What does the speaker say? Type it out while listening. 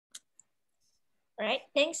All right,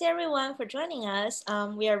 thanks everyone for joining us.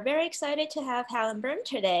 We are very excited to have Helen Byrne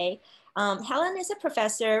today. Helen is a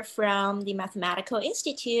professor from the Mathematical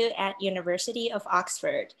Institute at University of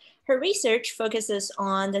Oxford. Her research focuses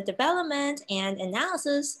on the development and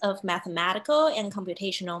analysis of mathematical and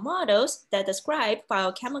computational models that describe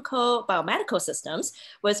biomedical systems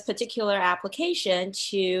with particular application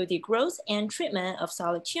to the growth and treatment of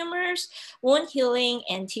solid tumors, wound healing,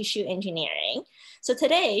 and tissue engineering. So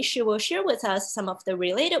today, she will share with us some of the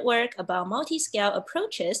related work about multiscale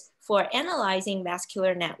approaches for analyzing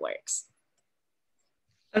vascular networks.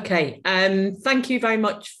 Okay, thank you very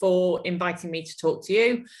much for inviting me to talk to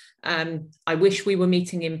you. I wish we were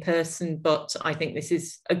meeting in person, but I think this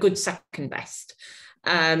is a good second best.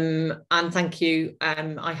 And thank you.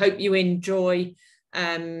 I hope you enjoy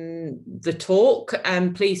the talk.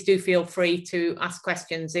 Please do feel free to ask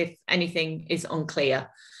questions if anything is unclear.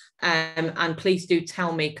 And please do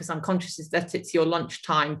tell me, because I'm conscious that it's your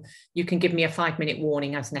lunchtime, you can give me a 5-minute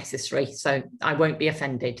warning as necessary, so I won't be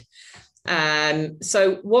offended.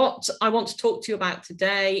 So what I want to talk to you about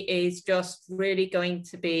today is just really going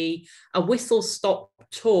to be a whistle-stop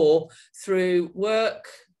tour through work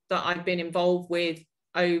that I've been involved with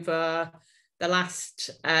over the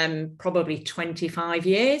last probably 25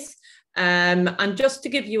 years. And just to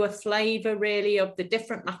give you a flavour really of the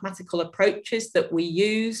different mathematical approaches that we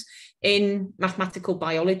use in mathematical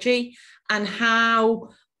biology and how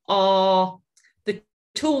the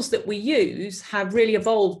tools that we use have really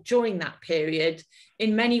evolved during that period,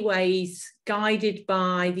 in many ways guided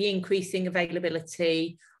by the increasing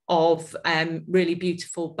availability of really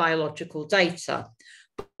beautiful biological data.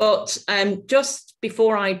 But just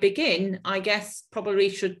before I begin, I guess probably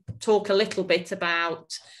should talk a little bit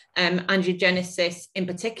about angiogenesis in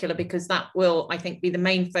particular, because that will, I think, be the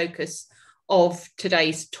main focus of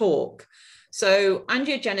today's talk. So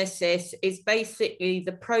angiogenesis is basically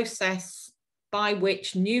the process by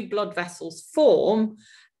which new blood vessels form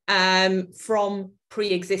from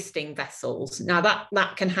pre-existing vessels. Now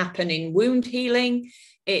that can happen in wound healing.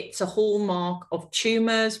 It's a hallmark of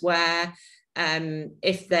tumours where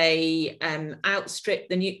if they outstrip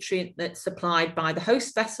the nutrient that's supplied by the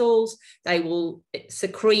host vessels, they will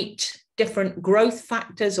secrete different growth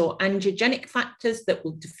factors or angiogenic factors that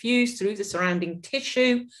will diffuse through the surrounding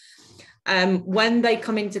tissue. When they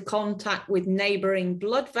come into contact with neighbouring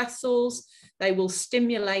blood vessels, they will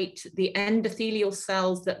stimulate the endothelial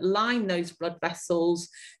cells that line those blood vessels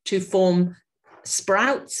to form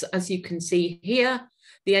sprouts, as you can see here.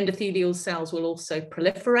 The endothelial cells will also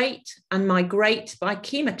proliferate and migrate by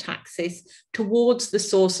chemotaxis towards the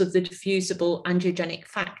source of the diffusible angiogenic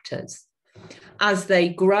factors. As they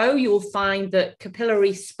grow, you'll find that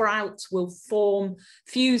capillary sprouts will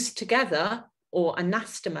fuse together, or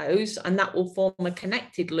anastomose, and that will form a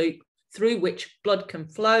connected loop through which blood can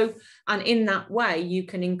flow. And in that way, you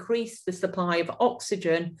can increase the supply of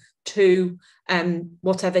oxygen to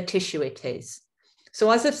whatever tissue it is. So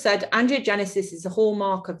as I've said, angiogenesis is a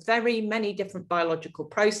hallmark of very many different biological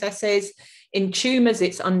processes. In tumours,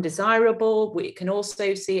 it's undesirable. We can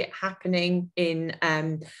also see it happening in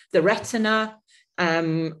the retina,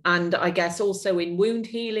 and I guess also in wound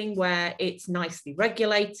healing where it's nicely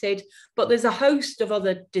regulated. But there's a host of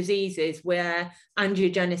other diseases where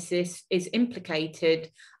angiogenesis is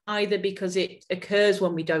implicated, either because it occurs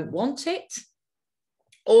when we don't want it,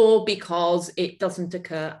 or because it doesn't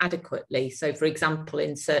occur adequately. So, for example,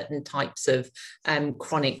 in certain types of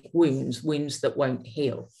chronic wounds that won't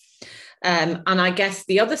heal. And I guess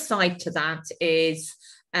the other side to that is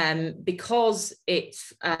because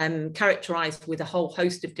it's characterised with a whole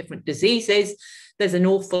host of different diseases, there's an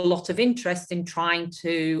awful lot of interest in trying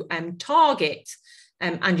to target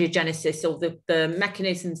angiogenesis or the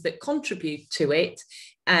mechanisms that contribute to it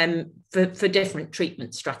for different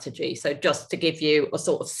treatment strategies. So just to give you a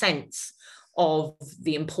sort of sense of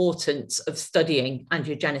the importance of studying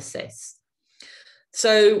angiogenesis.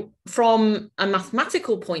 So from a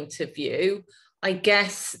mathematical point of view, I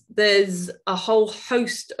guess there's a whole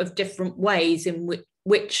host of different ways in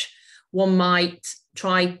which one might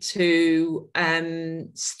try to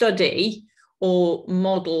study or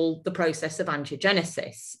model the process of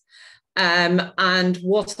angiogenesis. And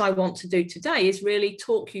what I want to do today is really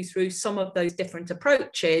talk you through some of those different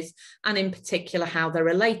approaches, and in particular how they're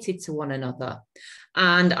related to one another.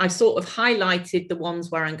 And I've sort of highlighted the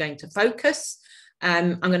ones where I'm going to focus.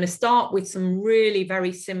 I'm going to start with some really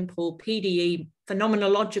very simple PDE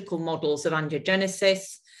phenomenological models of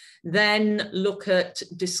angiogenesis, then look at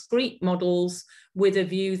discrete models with a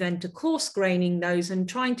view then to coarse-graining those and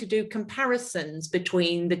trying to do comparisons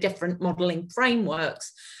between the different modelling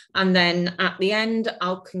frameworks And then at the end,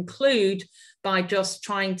 I'll conclude by just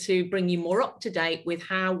trying to bring you more up to date with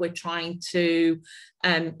how we're trying to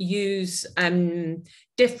use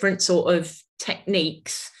different sort of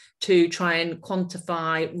techniques to try and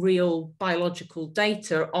quantify real biological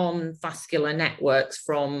data on vascular networks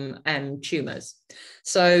from tumours.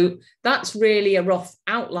 So that's really a rough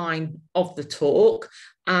outline of the talk.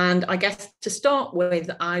 And I guess to start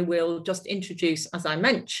with, I will just introduce, as I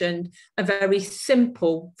mentioned, a very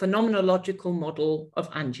simple phenomenological model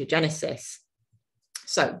of angiogenesis.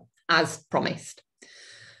 So, as promised.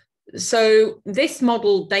 So this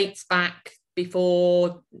model dates back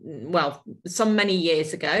before, well, some many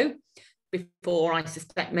years ago, before I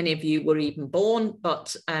suspect many of you were even born,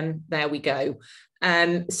 but there we go.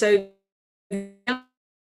 So the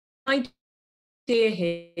idea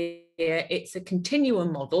here, it's a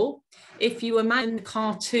continuum model. If you imagine the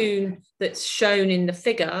cartoon that's shown in the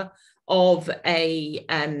figure of a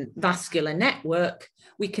vascular network,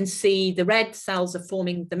 we can see the red cells are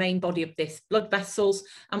forming the main body of this blood vessels.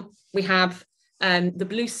 And we have the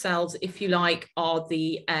blue cells, if you like, are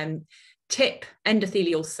the tip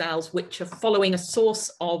endothelial cells, which are following a source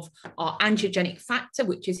of our angiogenic factor,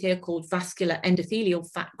 which is here called vascular endothelial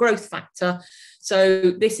growth factor.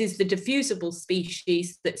 So this is the diffusible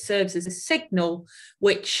species that serves as a signal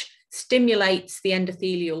which stimulates the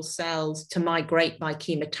endothelial cells to migrate by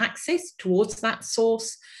chemotaxis towards that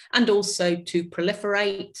source, and also to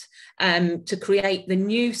proliferate, to create the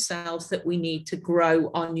new cells that we need to grow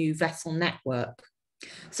our new vessel network.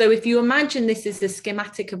 So if you imagine this is the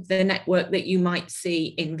schematic of the network that you might see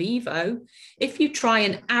in vivo, if you try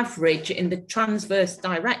and average in the transverse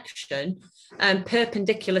direction,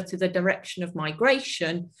 perpendicular to the direction of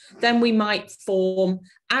migration, then we might form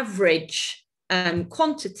average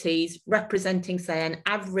quantities representing, say, an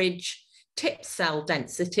average tip cell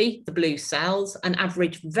density, the blue cells, an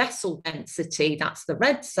average vessel density, that's the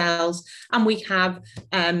red cells, and we have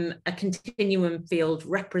a continuum field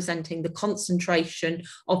representing the concentration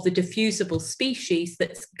of the diffusible species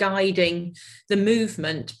that's guiding the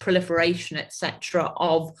movement, proliferation, etc.,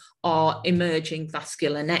 of our emerging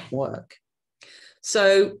vascular network.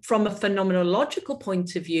 So from a phenomenological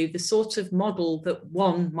point of view, the sort of model that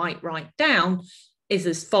one might write down is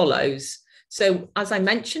as follows. So as I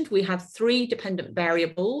mentioned, we have three dependent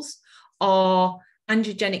variables: our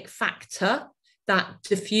angiogenic factor that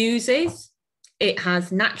diffuses, it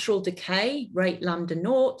has natural decay, rate lambda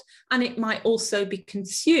naught, and it might also be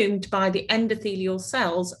consumed by the endothelial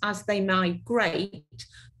cells as they migrate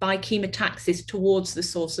by chemotaxis towards the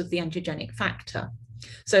source of the angiogenic factor.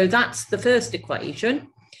 So that's the first equation.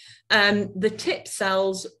 The tip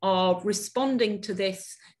cells are responding to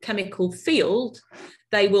this chemical field.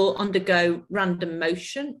 They will undergo random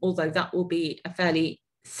motion, although that will be a fairly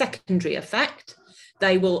secondary effect.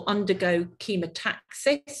 They will undergo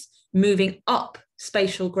chemotaxis, moving up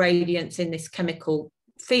spatial gradients in this chemical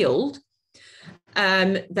field.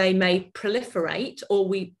 They may proliferate, or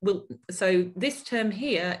we will, so this term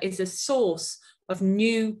here is a source of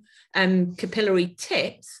new capillary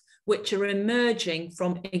tips which are emerging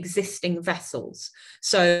from existing vessels.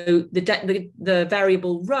 So the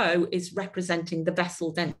variable rho is representing the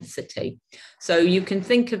vessel density. So you can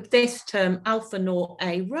think of this term alpha naught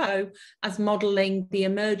A rho as modelling the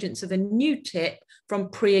emergence of a new tip from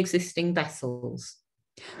pre-existing vessels.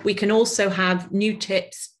 We can also have new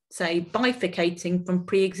tips, say, bifurcating from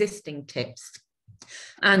pre-existing tips.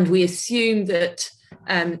 And we assume that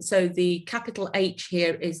so the capital H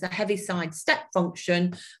here is the Heaviside step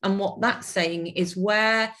function, and what that's saying is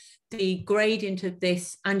where the gradient of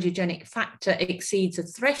this angiogenic factor exceeds a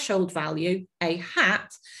threshold value, a hat,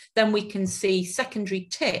 then we can see secondary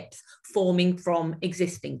tips forming from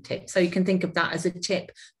existing tips. So you can think of that as a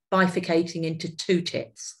tip bifurcating into two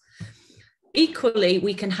tips. Equally,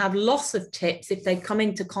 we can have loss of tips if they come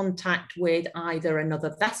into contact with either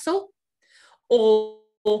another vessel or,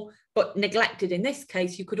 but neglected in this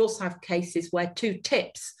case, you could also have cases where two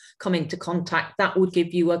tips come into contact. That would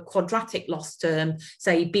give you a quadratic loss term,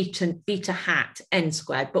 say beta hat n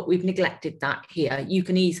squared, but we've neglected that here. You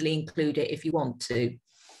can easily include it if you want to.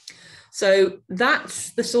 So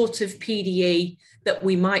that's the sort of PDE that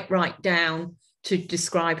we might write down to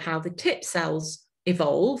describe how the tip cells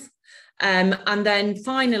evolve. And then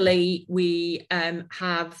finally, we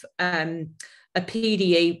have a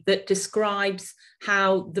PDE that describes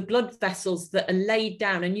how the blood vessels that are laid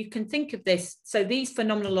down, and you can think of this, so these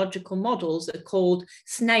phenomenological models are called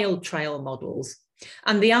snail-trail models.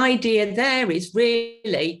 And the idea there is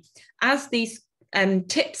really, as these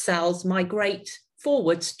tip cells migrate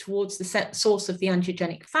forwards towards the source of the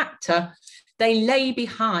angiogenic factor, they lay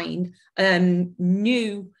behind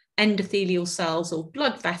new endothelial cells or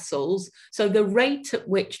blood vessels. So the rate at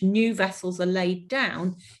which new vessels are laid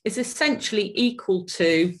down is essentially equal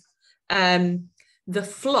to the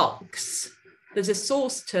flux. There's a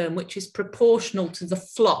source term which is proportional to the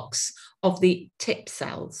flux of the tip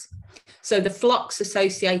cells. So the flux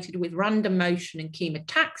associated with random motion and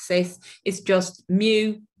chemotaxis is just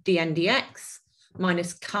mu dn dx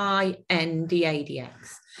minus chi n dA dx.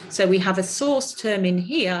 So we have a source term in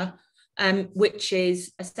here, which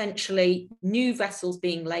is essentially new vessels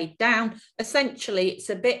being laid down. Essentially, it's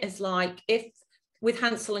a bit as like if with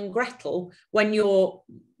Hansel and Gretel, when you're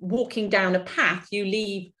walking down a path, you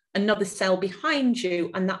leave another cell behind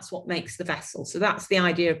you, and that's what makes the vessel. So that's the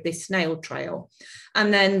idea of this snail trail.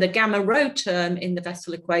 And then the gamma rho term in the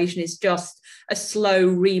vessel equation is just a slow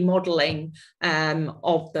remodeling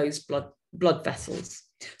of those blood vessels.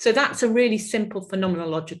 So that's a really simple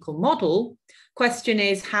phenomenological model. Question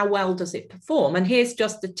is, how well does it perform? And here's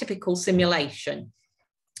just a typical simulation.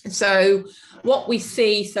 So what we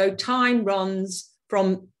see, so time runs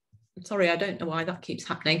from, sorry, I don't know why that keeps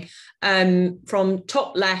happening, from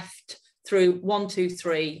top left through 1, 2,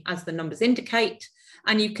 3, as the numbers indicate.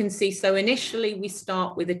 And you can see, so initially we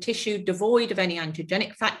start with a tissue devoid of any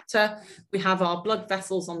angiogenic factor. We have our blood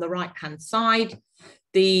vessels on the right-hand side.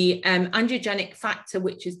 The angiogenic factor,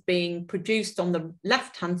 which is being produced on the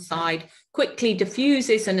left-hand side, quickly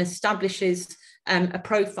diffuses and establishes a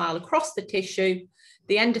profile across the tissue.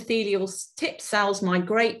 The endothelial tip cells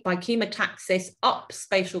migrate by chemotaxis up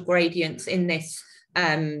spatial gradients in this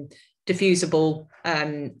diffusible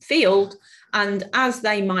field. And as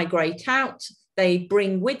they migrate out, they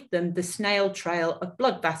bring with them the snail trail of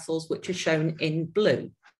blood vessels, which are shown in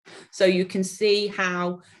blue. So you can see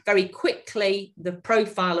how very quickly the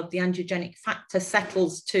profile of the angiogenic factor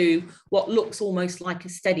settles to what looks almost like a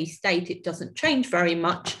steady state. It doesn't change very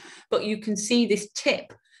much, but you can see this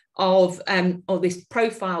tip of or this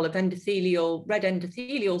profile of endothelial, red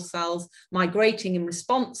endothelial cells migrating in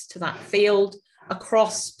response to that field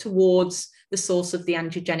across towards the source of the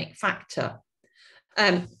angiogenic factor.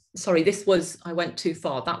 Sorry, this was, I went too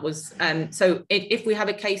far. That was, so if we have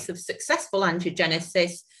a case of successful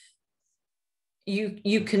angiogenesis,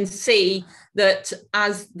 you can see that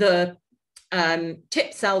as the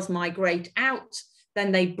tip cells migrate out,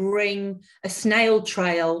 then they bring a snail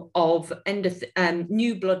trail of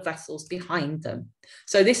new blood vessels behind them.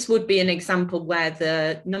 So this would be an example where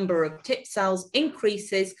the number of tip cells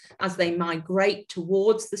increases as they migrate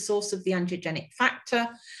towards the source of the angiogenic factor,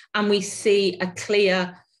 and we see a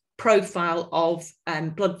clear profile of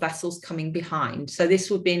blood vessels coming behind. So this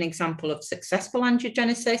would be an example of successful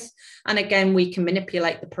angiogenesis. And again, we can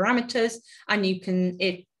manipulate the parameters, and you can,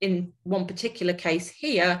 if in one particular case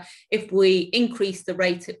here, if we increase the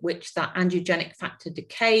rate at which that angiogenic factor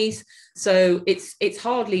decays, so it's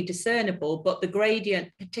hardly discernible, but the gradient,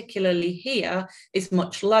 particularly here, is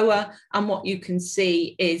much lower. And what you can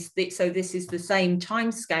see is that, so this is the same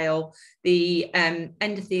time scale. The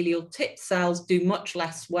endothelial tip cells do much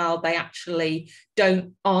less well. They actually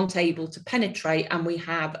aren't able to penetrate, and we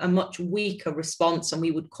have a much weaker response, and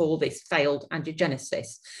we would call this failed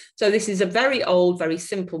angiogenesis. So this is a very old, very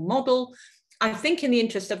simple model. I think in the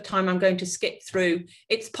interest of time, I'm going to skip through.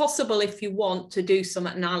 It's possible, if you want, to do some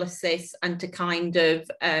analysis and to kind of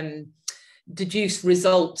deduce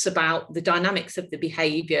results about the dynamics of the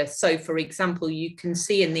behaviour. So, for example, you can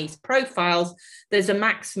see in these profiles, there's a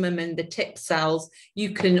maximum in the tip cells.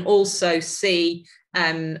 You can also see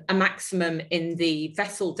a maximum in the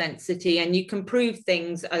vessel density, and you can prove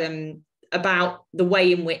things about the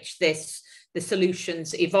way in which the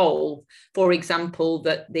solutions evolve. For example,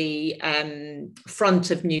 that the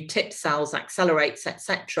front of new tip cells accelerates,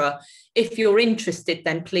 etc. If you're interested,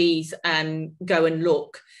 then please go and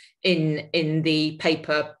look in the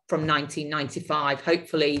paper from 1995.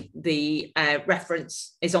 Hopefully the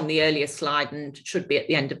reference is on the earlier slide and should be at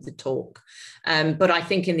the end of the talk. But I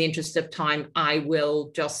think in the interest of time, I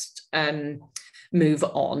will just move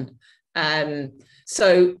on.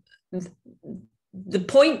 So the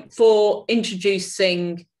point for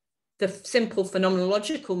introducing the simple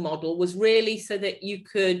phenomenological model was really so that you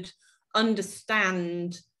could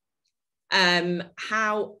understand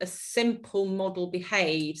how a simple model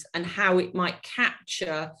behaves and how it might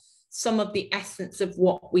capture some of the essence of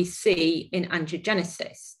what we see in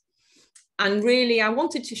angiogenesis. And really, I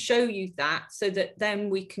wanted to show you that so that then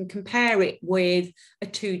we can compare it with a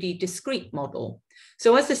 2D discrete model.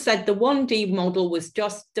 So as I said, the 1D model was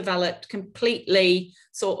just developed completely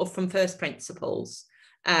sort of from first principles.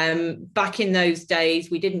 Back in those days,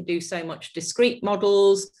 we didn't do so much discrete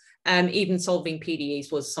models. Even solving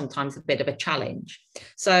PDEs was sometimes a bit of a challenge.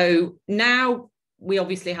 So now we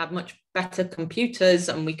obviously have much better computers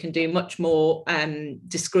and we can do much more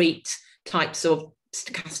discrete types of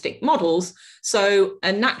stochastic models. So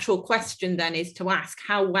a natural question then is to ask,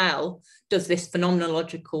 how well does this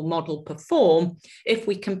phenomenological model perform if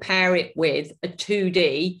we compare it with a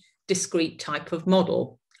 2D discrete type of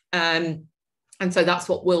model? And so that's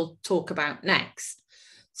what we'll talk about next.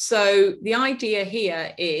 So the idea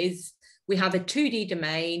here is we have a 2D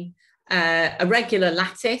domain, a regular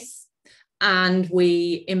lattice, and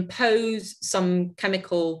we impose some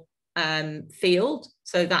chemical field.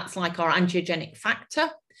 So that's like our angiogenic factor.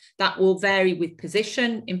 That will vary with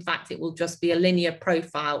position. In fact, it will just be a linear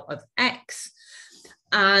profile of X.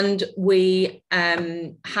 And we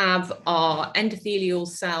have our endothelial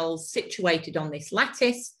cells situated on this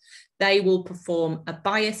lattice. They will perform a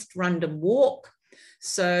biased random walk.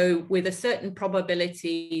 So with a certain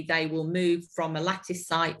probability, they will move from a lattice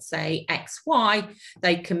site, say XY,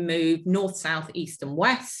 they can move north, south, east, and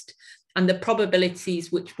west. And the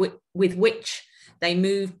probabilities with which they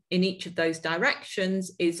move in each of those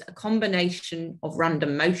directions is a combination of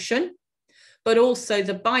random motion, but also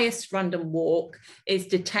the biased random walk is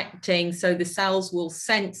detecting, so the cells will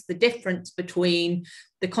sense the difference between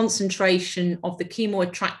the concentration of the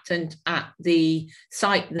chemoattractant at the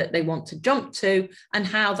site that they want to jump to and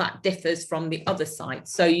how that differs from the other site.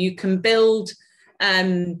 So you can build,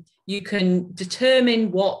 you can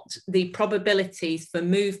determine what the probabilities for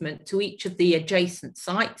movement to each of the adjacent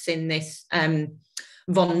sites in this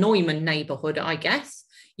von Neumann neighborhood, I guess.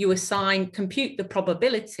 You compute the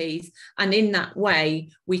probabilities, and in that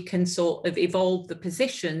way, we can sort of evolve the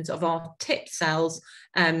positions of our tip cells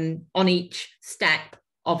on each step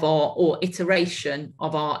of or iteration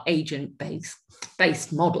of our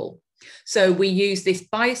agent-based model. So we use this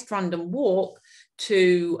biased random walk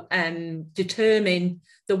to determine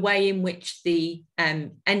the way in which the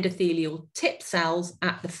endothelial tip cells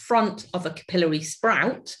at the front of a capillary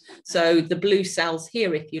sprout, so the blue cells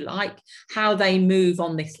here, if you like, how they move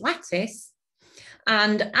on this lattice.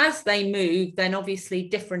 And as they move, then obviously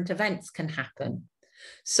different events can happen.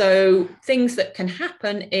 So things that can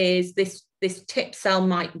happen is this tip cell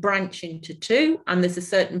might branch into two, and there's a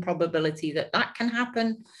certain probability that that can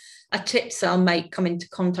happen. A tip cell may come into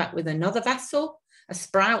contact with another vessel, a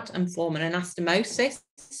sprout, and form an anastomosis.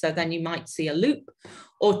 So then you might see a loop,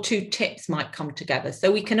 or two tips might come together.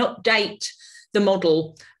 So we can update the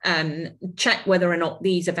model, check whether or not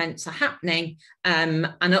these events are happening, and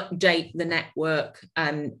update the network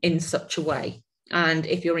in such a way. And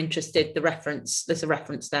if you're interested, there's a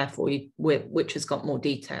reference there for you which has got more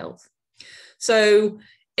details. So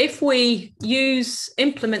if we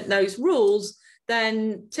implement those rules,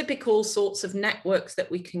 then typical sorts of networks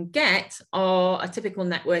that we can get are, a typical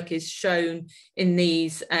network is shown in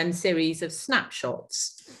these series of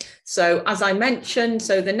snapshots. So as I mentioned,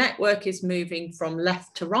 so the network is moving from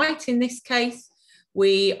left to right in this case.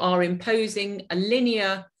 We are imposing a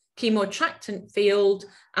linear chemoattractant field,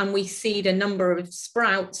 and we seed a number of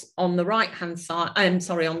sprouts on the right-hand side,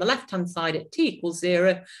 on the left-hand side at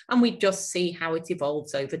t=0, and we just see how it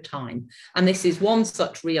evolves over time. And this is one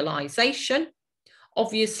such realization.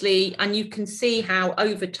 Obviously, and you can see how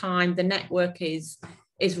over time the network is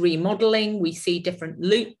remodeling. We see different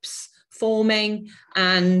loops forming,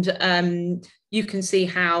 and you can see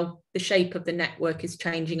how the shape of the network is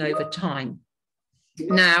changing over time.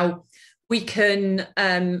 Now, we can,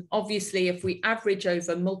 obviously, if we average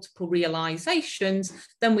over multiple realizations,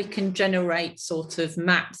 then we can generate sort of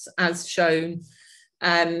maps as shown,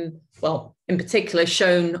 well, in particular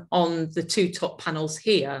shown on the two top panels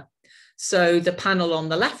here. So the panel on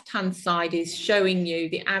the left-hand side is showing you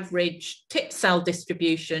the average tip cell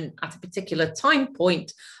distribution at a particular time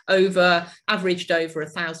point averaged over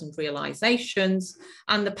 1,000 realizations.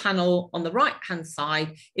 And the panel on the right-hand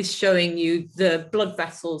side is showing you the blood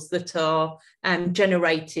vessels that are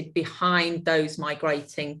generated behind those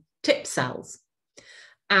migrating tip cells.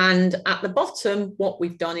 And at the bottom, what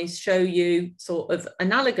we've done is show you sort of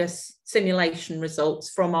analogous simulation results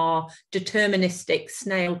from our deterministic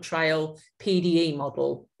snail-trail PDE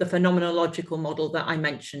model, the phenomenological model that I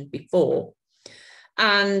mentioned before.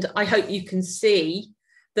 And I hope you can see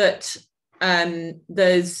that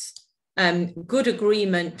there's good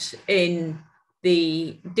agreement in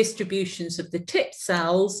the distributions of the tip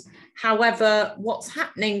cells. However, what's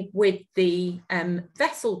happening with the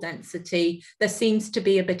vessel density, there seems to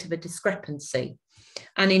be a bit of a discrepancy.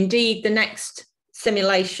 And indeed, the next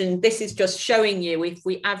simulation, this is just showing you if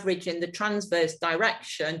we average in the transverse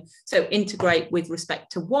direction, so integrate with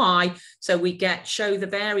respect to y, so we show the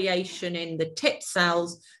variation in the tip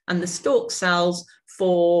cells and the stalk cells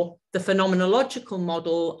for the phenomenological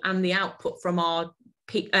model and the output from our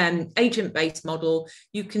agent-based model.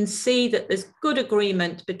 You can see that there's good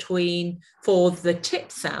agreement for the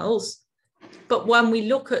tip cells, but when we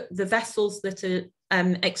look at the vessels that are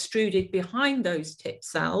extruded behind those tip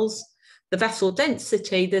cells, the vessel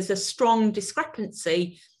density, there's a strong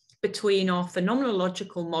discrepancy between our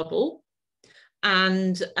phenomenological model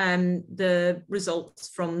and the results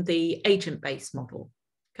from the agent-based model.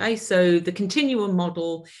 Okay, so the continuum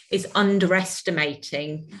model is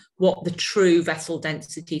underestimating what the true vessel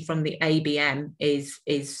density from the ABM is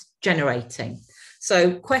generating.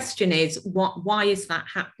 So question is, why is that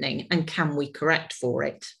happening, and can we correct for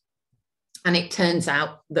it? And it turns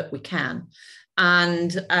out that we can.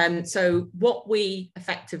 And so what we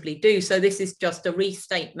effectively do, so this is just a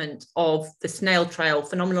restatement of the snail-trail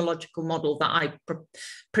phenomenological model that I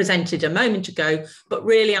presented a moment ago, but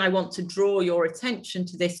really I want to draw your attention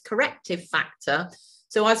to this corrective factor.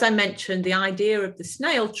 So as I mentioned, the idea of the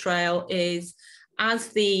snail-trail is as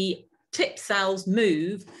the tip cells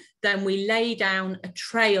move, then we lay down a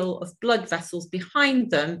trail of blood vessels behind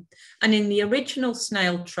them. And in the original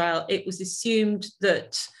snail-trail, it was assumed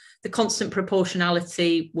that the constant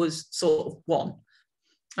proportionality was sort of 1,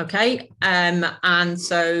 okay? And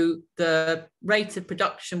so the rate of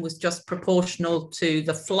production was just proportional to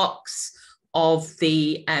the flux of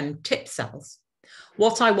the tip cells.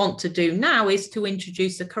 What I want to do now is to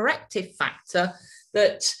introduce a corrective factor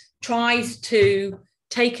that tries to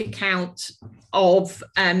take account of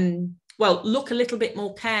well, look a little bit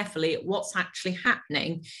more carefully at what's actually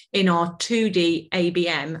happening in our 2D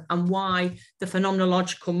ABM and why the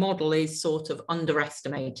phenomenological model is sort of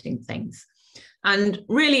underestimating things. And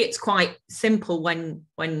really, it's quite simple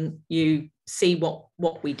when you see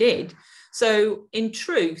what we did. So in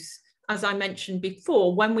truth, as I mentioned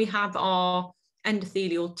before, when we have our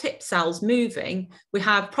endothelial tip cells moving, we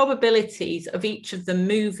have probabilities of each of them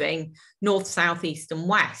moving north, south, east and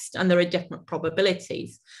west, and there are different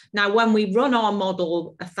probabilities. Now, when we run our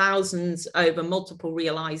model 1,000s over multiple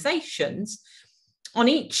realizations, on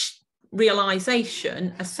each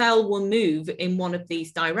realization, a cell will move in one of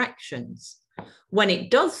these directions. When it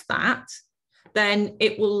does that, then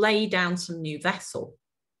it will lay down some new vessel.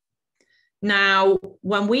 Now,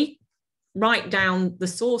 when we write down the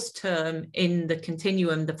source term in the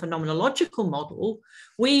continuum, the phenomenological model,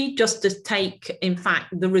 we just take, in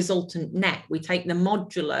fact, the resultant net. We take the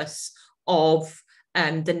modulus of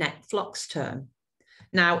the net flux term.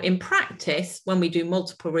 Now, in practice, when we do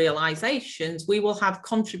multiple realizations, we will have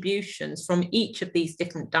contributions from each of these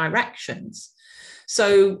different directions.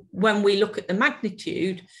 So when we look at the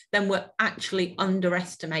magnitude, then we're actually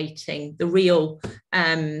underestimating the real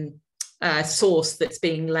source that's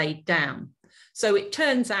being laid down. So it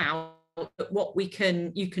turns out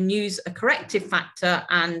that you can use a corrective factor,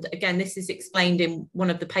 and again, this is explained in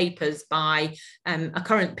one of the papers by a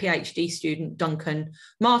current PhD student, Duncan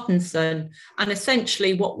Martinson, and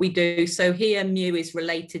essentially what we do, so here mu is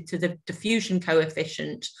related to the diffusion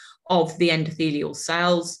coefficient of the endothelial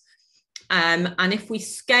cells, and if we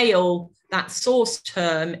scale that source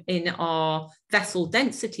term in our vessel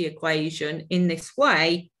density equation in this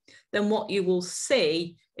way, then what you will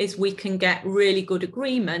see is we can get really good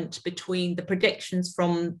agreement between the predictions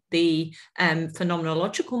from the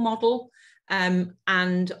phenomenological model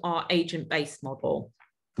and our agent-based model.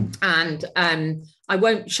 And I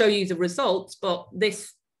won't show you the results, but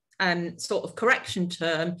this sort of correction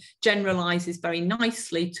term generalizes very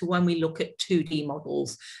nicely to when we look at 2D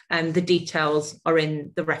models, and the details are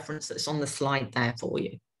in the reference that's on the slide there for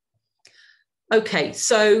you. Okay,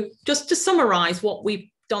 so just to summarize what we've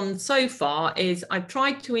done so far is I've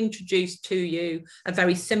tried to introduce to you a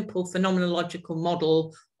very simple phenomenological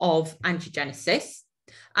model of angiogenesis,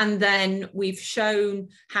 and then we've shown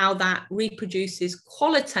how that reproduces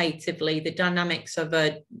qualitatively the dynamics of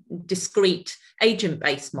a discrete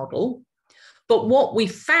agent-based model. But what we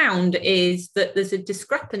found is that there's a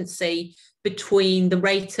discrepancy between the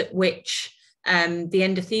rate at which the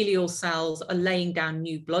endothelial cells are laying down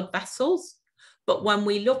new blood vessels. But when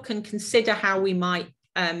we look and consider how we might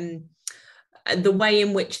the way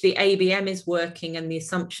in which the ABM is working and the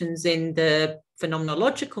assumptions in the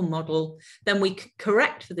phenomenological model, then we can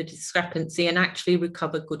correct for the discrepancy and actually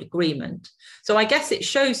recover good agreement. So I guess it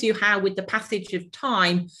shows you how with the passage of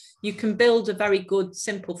time, you can build a very good,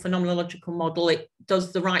 simple phenomenological model. It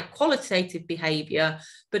does the right qualitative behaviour.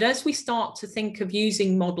 But as we start to think of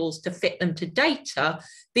using models to fit them to data,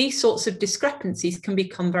 these sorts of discrepancies can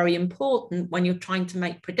become very important when you're trying to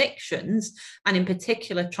make predictions, and in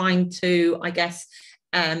particular, trying to, I guess,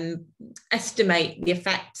 estimate the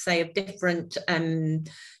effect, say, of different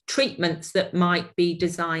treatments that might be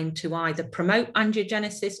designed to either promote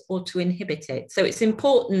angiogenesis or to inhibit it. So it's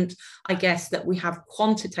important, I guess, that we have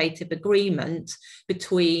quantitative agreement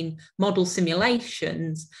between model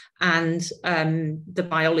simulations and the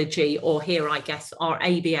biology, or here, I guess, our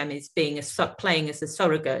ABM is playing as a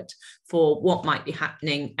surrogate for what might be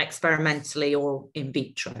happening experimentally or in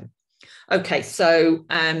vitro. Okay, so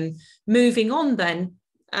moving on then.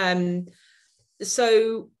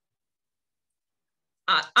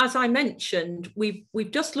 As I mentioned,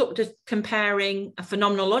 we've just looked at comparing a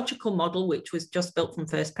phenomenological model, which was just built from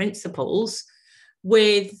first principles,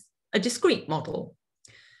 with a discrete model.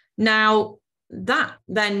 Now, that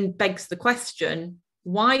then begs the question,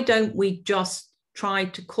 why don't we just try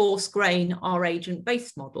to coarse grain our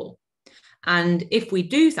agent-based model? And if we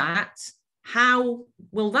do that, how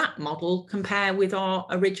will that model compare with our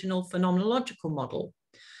original phenomenological model?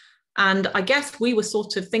 And I guess we were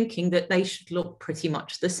sort of thinking that they should look pretty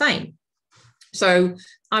much the same. So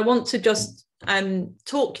I want to just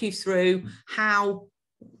talk you through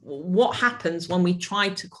what happens when we try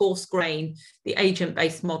to coarse grain the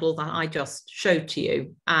agent-based model that I just showed to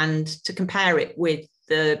you, and to compare it with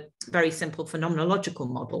the very simple phenomenological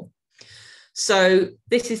model. So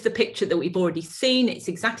this is the picture that we've already seen. It's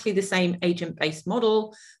exactly the same agent-based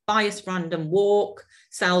model, biased random walk,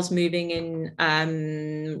 cells moving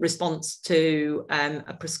in response to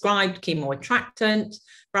a prescribed chemoattractant,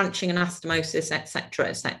 branching anastomosis,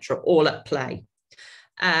 etc., all at play.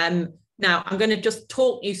 Now, I'm going to just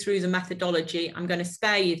talk you through the methodology. I'm going to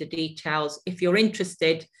spare you the details. If you're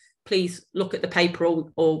interested, please look at the paper,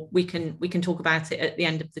 or we can talk about it at the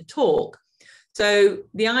end of the talk. So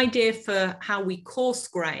the idea for how we coarse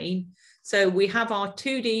grain, so we have our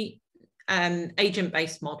 2D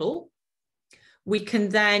agent-based model. We can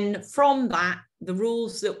then, from that, the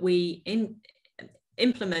rules that we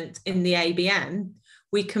implement in the ABM,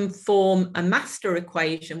 we can form a master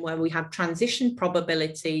equation where we have transition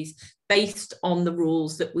probabilities based on the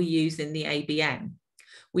rules that we use in the ABM.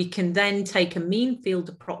 We can then take a mean field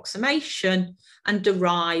approximation and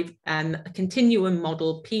derive a continuum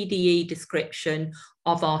model PDE description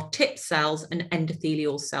of our tip cells and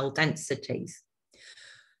endothelial cell densities.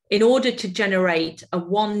 In order to generate a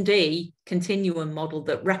 1D continuum model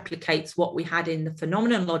that replicates what we had in the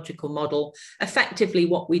phenomenological model, effectively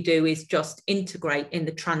what we do is just integrate in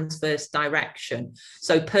the transverse direction,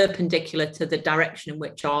 so perpendicular to the direction in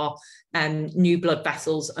which our new blood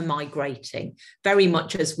vessels are migrating, very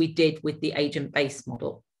much as we did with the agent-based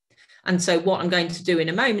model. And so what I'm going to do in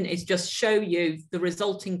a moment is just show you the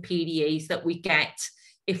resulting PDEs that we get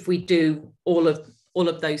if we do all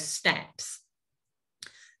of those steps.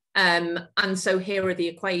 And so here are the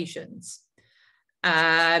equations.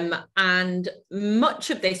 And much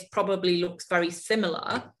of this probably looks very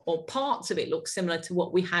similar, or parts of it look similar to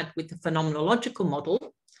what we had with the phenomenological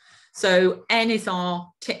model. So N is our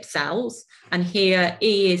tip cells, and here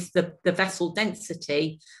E is the vessel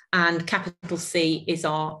density, and capital C is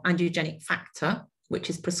our angiogenic factor, which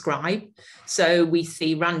is prescribed. So we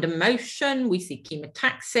see random motion, we see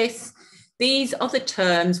chemotaxis. These other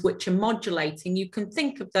terms which are modulating, you can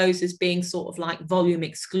think of those as being sort of like volume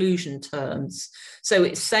exclusion terms. So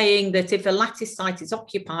it's saying that if a lattice site is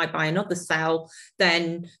occupied by another cell,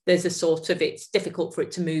 then there's a sort of, it's difficult for it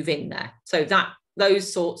to move in there. So that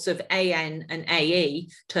those sorts of AN and AE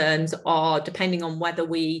terms are depending on whether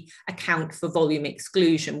we account for volume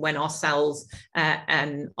exclusion when our cells,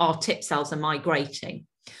 our tip cells are migrating.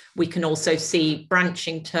 We can also see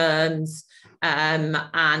branching terms, and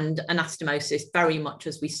anastomosis, very much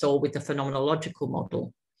as we saw with the phenomenological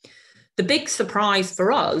model. The big surprise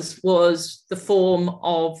for us was the form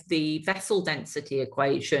of the vessel density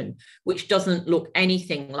equation, which doesn't look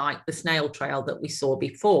anything like the snail-trail that we saw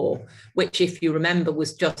before, which, if you remember,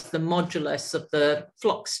 was just the modulus of the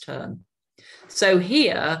flux term. So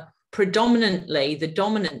here, predominantly, the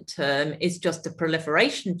dominant term is just a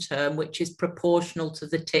proliferation term, which is proportional to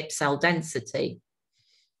the tip cell density.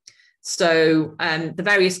 So the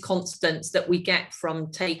various constants that we get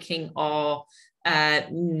from taking our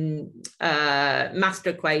master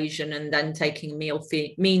equation and then taking a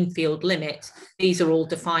mean field limit, these are all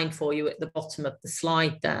defined for you at the bottom of the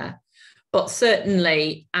slide there. But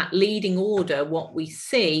certainly at leading order, what we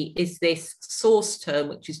see is this source term,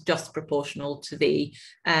 which is just proportional to the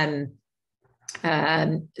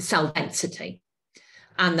cell density.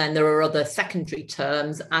 And then there are other secondary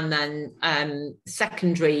terms, and then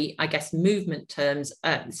secondary, I guess, movement terms,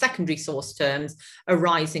 secondary source terms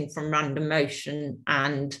arising from random motion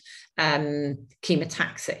and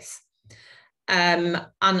chemotaxis. And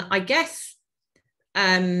I guess,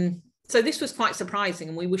 so this was quite surprising,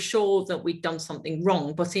 and we were sure that we'd done something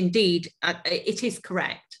wrong, but indeed it is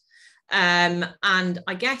correct. And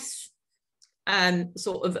I guess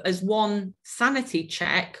sort of as one sanity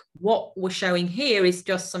check, what we're showing here is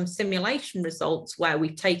just some simulation results where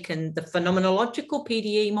we've taken the phenomenological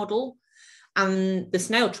PDE model and the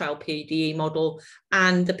snail-trail PDE model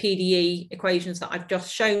and the PDE equations that I've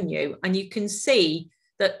just shown you. And you can see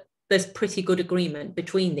that there's pretty good agreement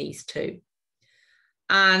between these two.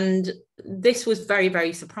 And this was very,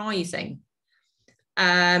 very surprising.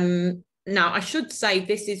 Now, I should say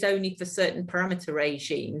this is only for certain parameter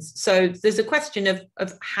regimes. So there's a question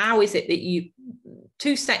of how is it that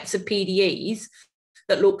two sets of PDEs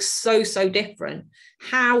that look so, so different,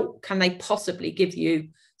 how can they possibly give you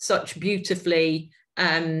such beautifully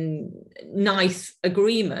nice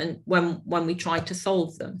agreement when we try to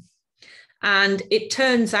solve them? And it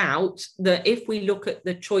turns out that if we look at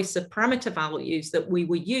the choice of parameter values that we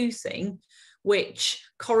were using, which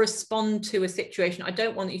correspond to a situation, I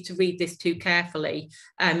don't want you to read this too carefully,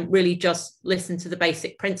 really just listen to the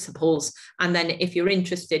basic principles. And then if you're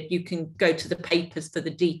interested, you can go to the papers for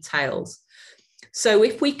the details. So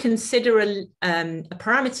if we consider a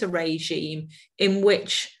parameter regime in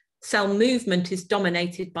which cell movement is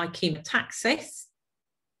dominated by chemotaxis,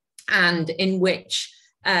 and in which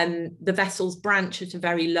the vessels branch at a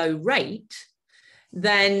very low rate,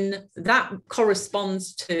 then that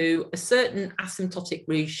corresponds to a certain asymptotic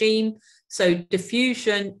regime. So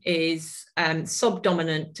diffusion is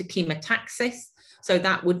subdominant to chemotaxis. So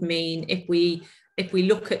that would mean if we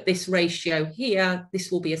look at this ratio here,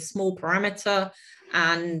 this will be a small parameter,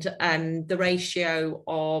 and the ratio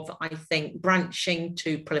of, I think, branching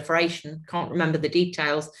to proliferation, can't remember the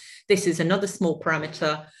details, this is another small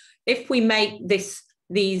parameter. If we make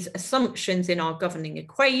these assumptions in our governing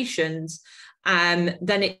equations,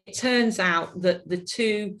 then it turns out that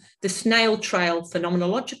the snail-trail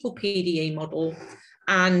phenomenological PDE model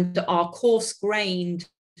and our coarse-grained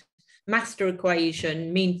master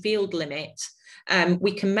equation mean field limit,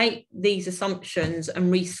 we can make these assumptions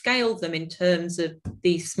and rescale them in terms of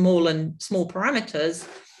these small parameters,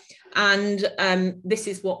 and this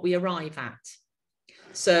is what we arrive at.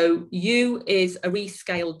 So U is a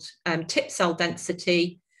rescaled tip cell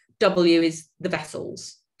density, W is the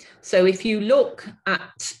vessels. So if you look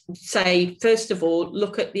at, say, first of all,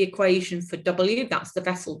 look at the equation for W, that's the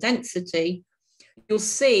vessel density, you'll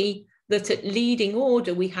see that at leading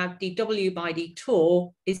order, we have dW by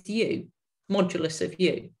dTau is U, modulus of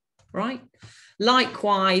U, right?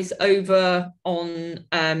 Likewise, over on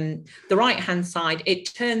the right-hand side,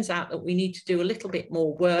 it turns out that we need to do a little bit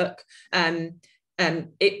more work.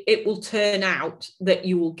 It will turn out that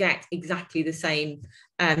you will get exactly the same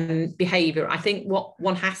behaviour. I think what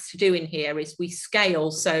one has to do in here is we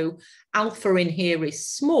scale. So alpha in here is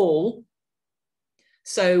small.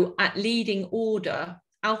 So at leading order,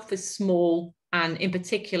 alpha is small, and in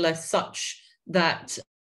particular such that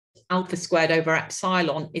alpha squared over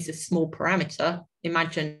epsilon is a small parameter.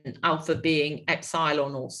 Imagine alpha being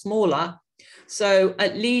epsilon or smaller. So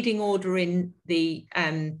at leading order in the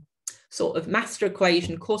sort of master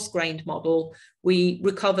equation coarse-grained model, we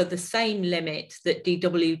recover the same limit that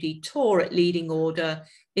dW dTau at leading order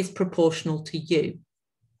is proportional to U.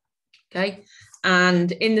 Okay,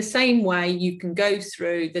 and in the same way, you can go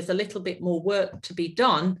through, there's a little bit more work to be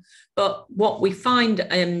done, but what we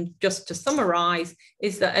find, just to summarize,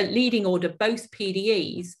 is that at leading order, both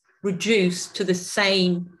PDEs reduce to the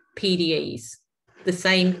same PDEs, the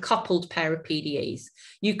same coupled pair of PDEs.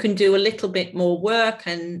 You can do a little bit more work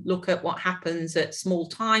and look at what happens at small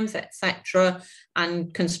times, etc.,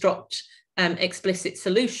 and construct explicit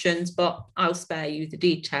solutions, but I'll spare you the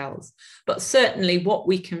details. But certainly what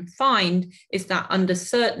we can find is that under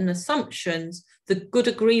certain assumptions, the good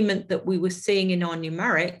agreement that we were seeing in our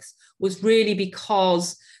numerics was really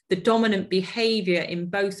because the dominant behaviour in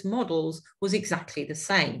both models was exactly the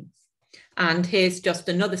same. And here's just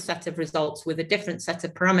another set of results with a different set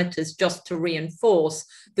of parameters, just to reinforce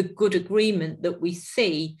the good agreement that we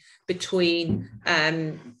see between,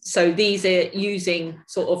 so these are using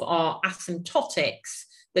sort of our asymptotics,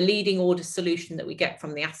 the leading order solution that we get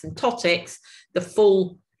from the asymptotics, the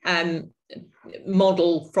full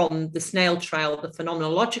model from the snail-trail, the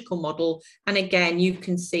phenomenological model. And again, you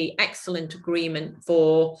can see excellent agreement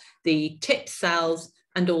for the tip cells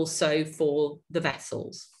and also for the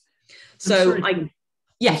vessels. So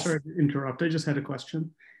yes. I'm sorry to interrupt. I just had a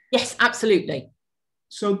question. Yes, absolutely.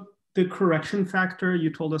 So the correction factor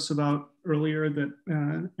you told us about earlier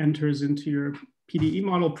that enters into your PDE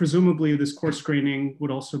model, presumably this coarse graining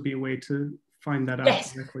would also be a way to find that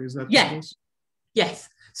out directly. Is that the case? Yes.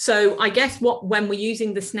 So I guess when we're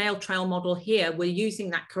using the snail-trail model here, we're using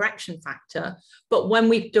that correction factor. But when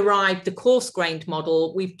we've derived the coarse-grained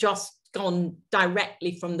model, we've just gone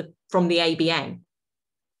directly from the ABM.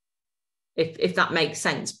 If that makes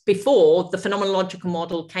sense. Before, the phenomenological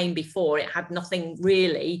model came before, it had nothing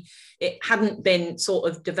really, it hadn't been sort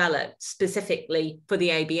of developed specifically for the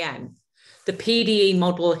ABM. The PDE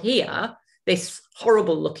model here, this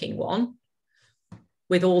horrible looking one,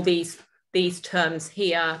 with all these terms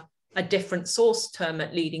here, a different source term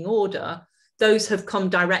at leading order, those have come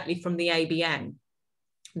directly from the ABM.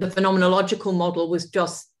 The phenomenological model was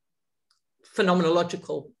just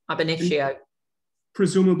phenomenological ab initio.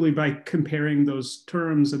 Presumably by comparing those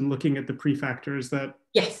terms and looking at the prefactors that...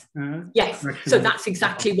 Yes, yes. So that's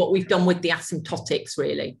exactly what we've done with the asymptotics,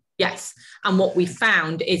 really. Yes. And what we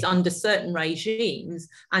found is under certain regimes,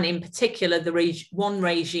 and in particular, the one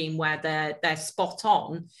regime where they're spot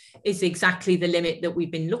on is exactly the limit that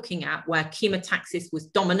we've been looking at, where chemotaxis was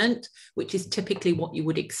dominant, which is typically what you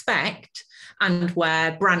would expect, and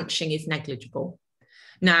where branching is negligible.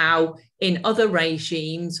 Now, in other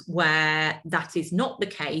regimes where that is not the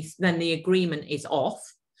case, then the agreement is off.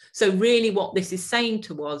 So really what this is saying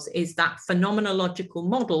to us is that phenomenological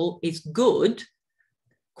model is good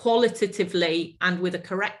qualitatively and with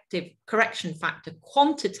a correction factor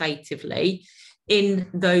quantitatively in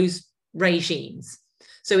those regimes.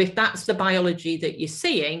 So if that's the biology that you're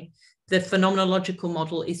seeing, the phenomenological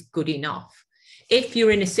model is good enough. If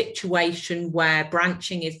you're in a situation where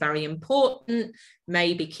branching is very important,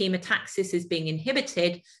 maybe chemotaxis is being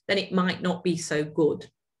inhibited, then it might not be so good.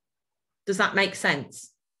 Does that make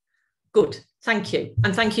sense? Good, thank you.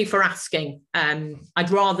 And thank you for asking. I'd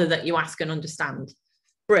rather that you ask and understand.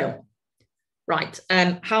 Brill. Right,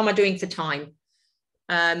 how am I doing for time?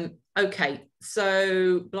 Okay,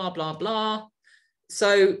 so blah, blah, blah.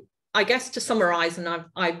 So I guess to summarize, and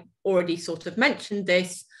I've already sort of mentioned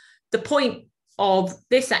this, the point of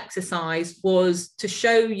this exercise was to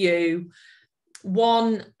show you,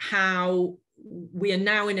 one, how we are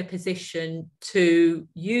now in a position to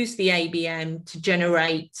use the ABM to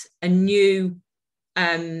generate a new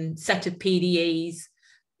set of PDEs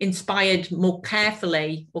inspired more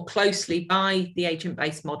carefully or closely by the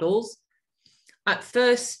agent-based models. At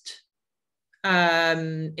first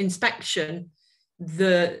inspection,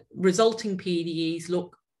 the resulting PDEs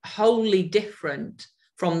look wholly different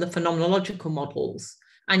from the phenomenological models,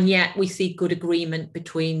 and yet we see good agreement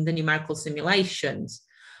between the numerical simulations.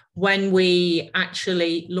 When we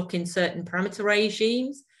actually look in certain parameter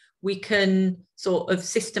regimes, we can sort of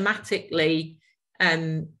systematically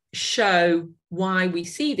show why we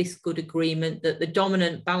see this good agreement, that the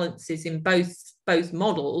dominant balances in both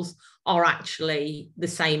models are actually the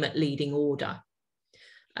same at leading order.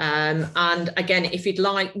 And again, if you'd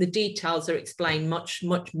like, the details are explained much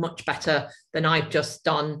better than I've just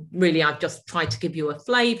done. Really, I've just tried to give you a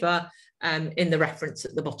flavour in the reference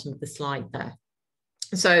at the bottom of the slide there.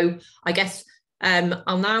 So I guess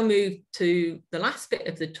I'll now move to the last bit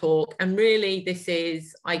of the talk. And really, this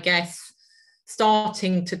is, I guess,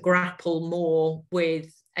 starting to grapple more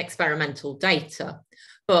with experimental data.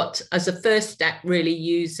 But as a first step, really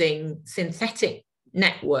using synthetic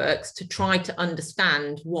networks to try to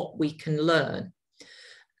understand what we can learn.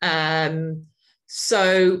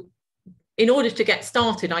 So in order to get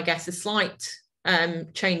started, I guess a slight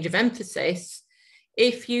change of emphasis.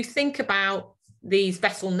 If you think about these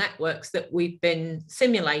vessel networks that we've been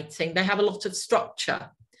simulating, they have a lot of structure.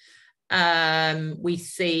 We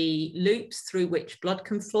see loops through which blood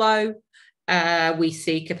can flow. We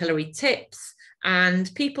see capillary tips. And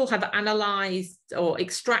people have analysed or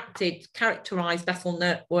extracted characterised vessel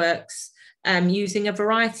networks using a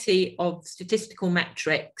variety of statistical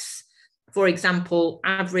metrics. For example,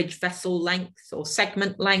 average vessel length or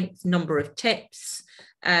segment length, number of tips,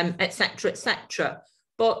 etc., etc.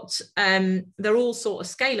 But they're all sort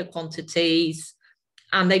of scalar quantities,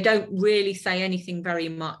 and they don't really say anything very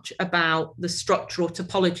much about the structure or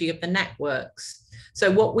topology of the networks. So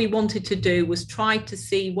what we wanted to do was try to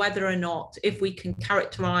see whether or not, if we can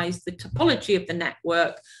characterize the topology of the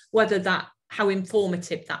network, whether that how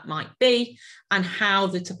informative that might be, and how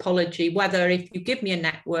the topology, whether if you give me a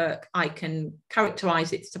network, I can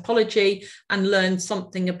characterize its topology and learn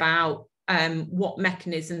something about what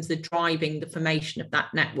mechanisms are driving the formation of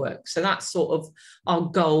that network. So that's sort of our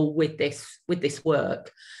goal with this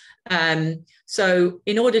work. So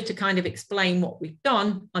in order to kind of explain what we've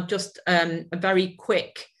done, I've just a very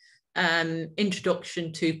quick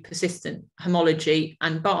introduction to persistent homology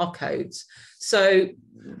and barcodes. So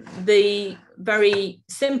the very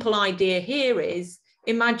simple idea here is,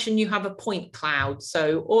 imagine you have a point cloud,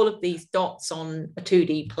 so all of these dots on a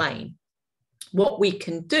 2D plane. What we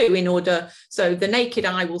can do in order, so the naked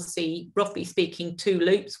eye will see, roughly speaking, 2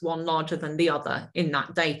 loops, one larger than the other in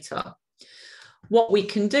that data. What we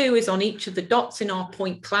can do is on each of the dots in our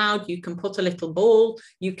point cloud, you can put a little ball,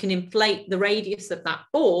 you can inflate the radius of that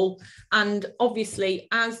ball, and obviously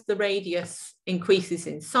as the radius increases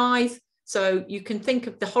in size, so you can think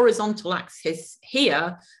of the horizontal axis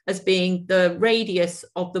here as being the radius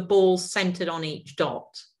of the ball centered on each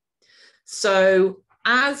dot. So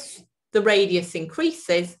as the radius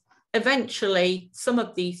increases, eventually some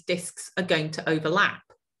of these disks are going to overlap.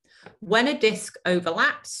 When a disk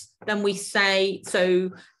overlaps, then we say,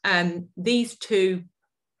 so these 2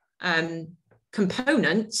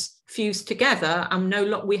 components fuse together, and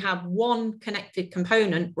we have one connected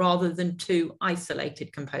component rather than 2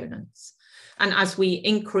 isolated components. And as we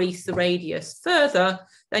increase the radius further,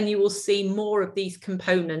 then you will see more of these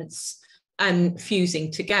components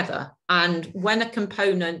fusing together. And when a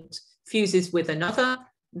component fuses with another,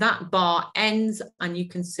 that bar ends, and you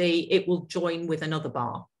can see it will join with another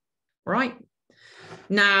bar, right?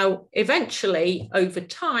 Now, eventually, over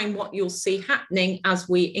time, what you'll see happening as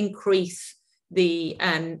we increase the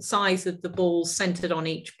size of the balls centered on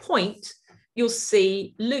each point, you'll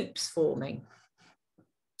see loops forming.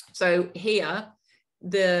 So here,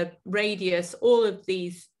 the radius, all of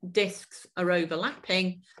these disks are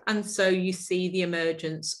overlapping, and so you see the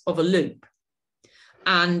emergence of a loop.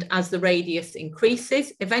 And as the radius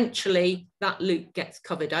increases, eventually that loop gets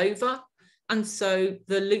covered over. And so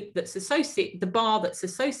the loop that's associated, the bar that's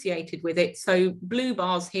associated with it, so blue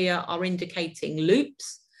bars here are indicating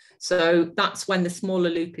loops. So that's when the smaller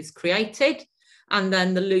loop is created. And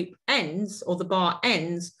then the loop ends, or the bar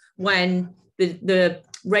ends, when the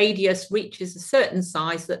radius reaches a certain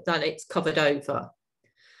size that it's covered over.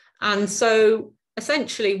 And so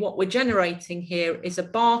essentially what we're generating here is a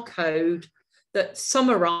barcode that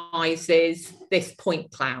summarizes this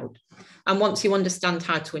point cloud. And once you understand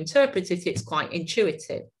how to interpret it, it's quite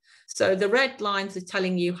intuitive. So the red lines are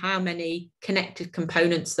telling you how many connected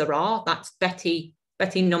components there are. That's Betty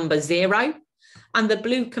number 0. And the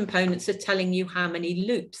blue components are telling you how many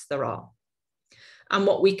loops there are. And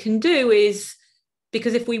what we can do is,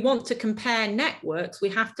 because if we want to compare networks, we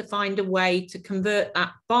have to find a way to convert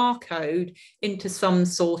that barcode into some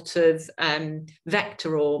sort of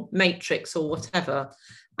vector or matrix or whatever.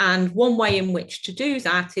 And one way in which to do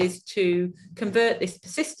that is to convert this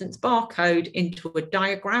persistence barcode into a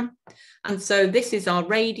diagram. And so this is our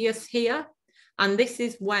radius here. And this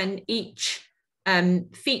is when each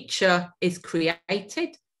feature is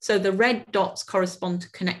created. So the red dots correspond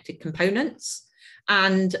to connected components.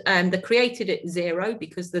 And they're created at 0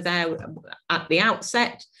 because they're there at the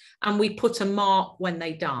outset, and we put a mark when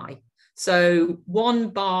they die. So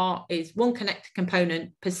one connected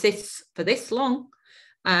component persists for this long,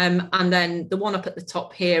 and then the one up at the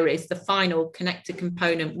top here is the final connected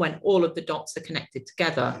component when all of the dots are connected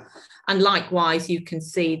together. And likewise, you can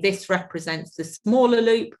see this represents the smaller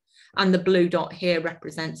loop, and the blue dot here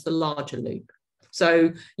represents the larger loop.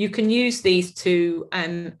 So you can use these to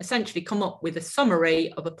essentially come up with a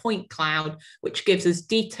summary of a point cloud, which gives us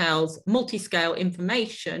details, multiscale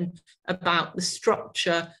information about the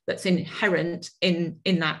structure that's inherent in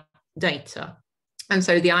that data. And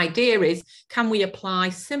so the idea is, can we apply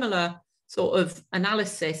similar sort of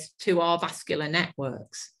analysis to our vascular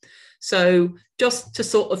networks? So just to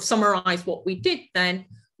sort of summarize what we did then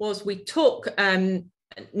was we took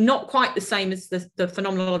not quite the same as the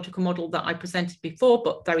phenomenological model that I presented before,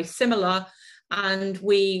 but very similar. And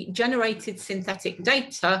we generated synthetic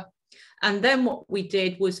data. And then what we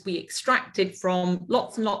did was we extracted from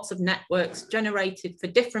lots and lots of networks generated for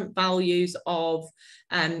different values of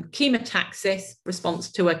chemotaxis,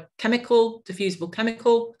 response to a chemical, diffusible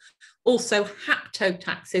chemical, also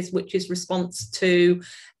haptotaxis, which is response to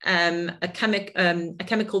a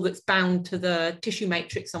chemical that's bound to the tissue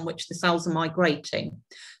matrix on which the cells are migrating.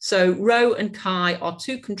 So rho and chi are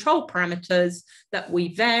 2 control parameters that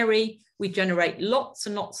we vary we generate lots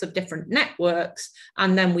and lots of different networks,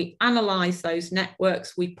 and then we analyse those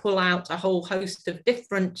networks. We pull out a whole host of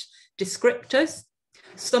different descriptors.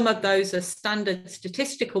 Some of those are standard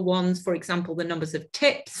statistical ones, for example, the numbers of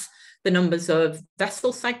tips, the numbers of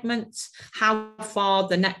vessel segments, how far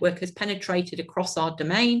the network has penetrated across our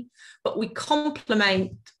domain, but we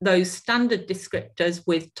complement those standard descriptors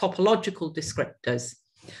with topological descriptors.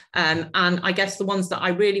 And I guess the ones that I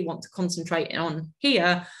really want to concentrate on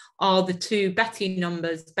here are the two Betty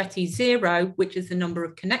numbers, Betty 0, which is the number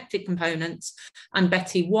of connected components, and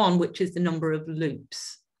Betty 1, which is the number of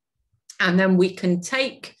loops. And then we can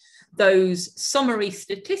take those summary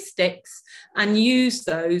statistics and use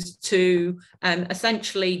those to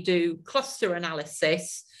essentially do cluster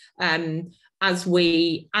analysis as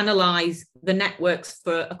we analyse the networks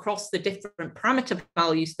for across the different parameter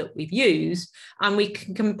values that we've used, and we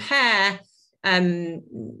can compare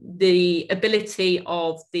the ability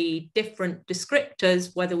of the different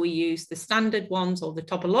descriptors, whether we use the standard ones or the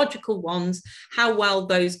topological ones, how well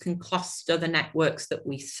those can cluster the networks that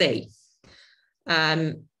we see.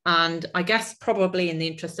 And I guess probably in the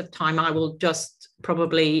interest of time, I will just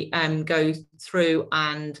probably go through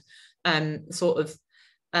and sort of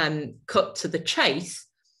cut to the chase.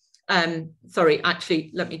 Sorry,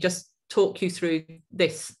 actually, let me just talk you through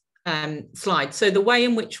this slide. So the way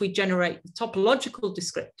in which we generate the topological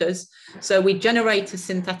descriptors, so we generate a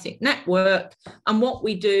synthetic network, and what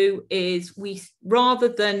we do is we, rather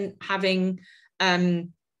than having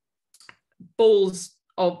balls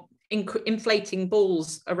of inflating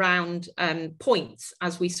balls around points,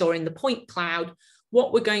 as we saw in the point cloud,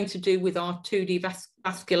 what we're going to do with our 2D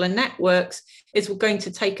vascular networks is we're going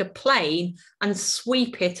to take a plane and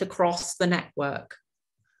sweep it across the network.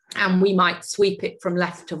 And we might sweep it from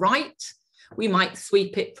left to right. We might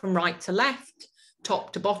sweep it from right to left,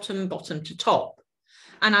 top to bottom, bottom to top.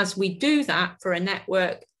 And as we do that for a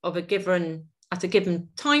network of a given, at a given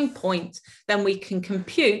time point, then we can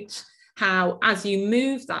compute how, as you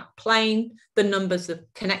move that plane, the numbers of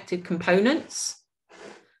connected components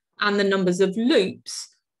and the numbers of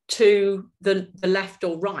loops to the left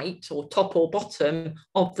or right or top or bottom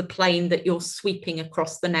of the plane that you're sweeping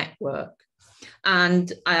across the network.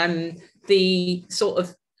 And the sort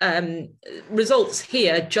of results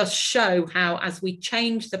here just show how, as we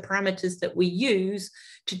change the parameters that we use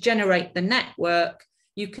to generate the network,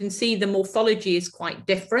 you can see the morphology is quite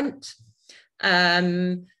different.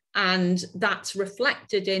 And that's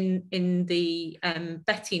reflected in the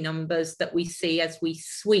Betty numbers that we see as we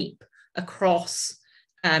sweep across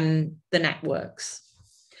the networks.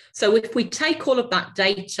 So if we take all of that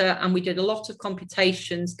data, and we did a lot of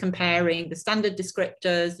computations comparing the standard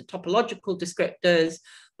descriptors, the topological descriptors,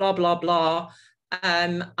 blah, blah, blah.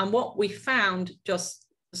 And what we found, just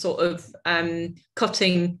sort of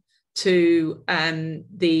cutting to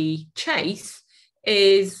the chase,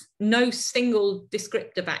 is no single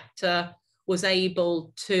descriptor vector was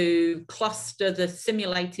able to cluster the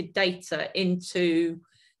simulated data into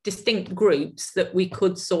distinct groups that we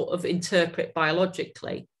could sort of interpret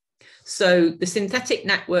biologically. So the synthetic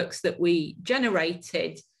networks that we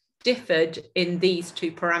generated differed in these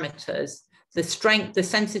two parameters: the strength, the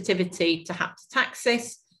sensitivity to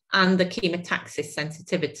haptotaxis, and the chemotaxis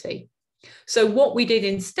sensitivity. So what we did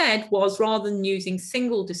instead was, rather than using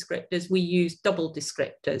single descriptors, we used double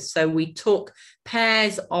descriptors. So we took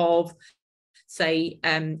pairs of, say,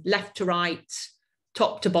 left to right,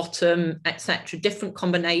 top to bottom, etc., different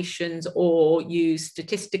combinations, or use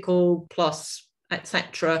statistical plus,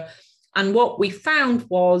 etc. And what we found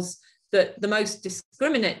was that the most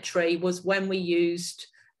discriminatory was when we used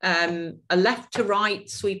a left to right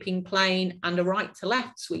sweeping plane and a right to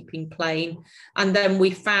left sweeping plane. And then we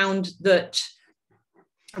found that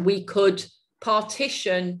we could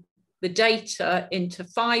partition the data into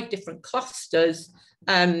 5 different clusters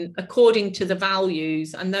according to the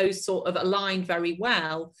values, and those sort of aligned very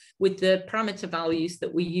well with the parameter values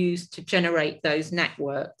that we used to generate those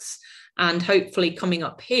networks. And hopefully coming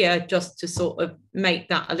up here, just to sort of make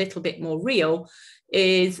that a little bit more real,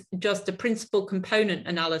 is just a principal component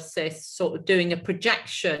analysis, sort of doing a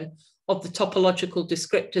projection of the topological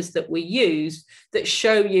descriptors that we use that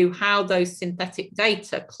show you how those synthetic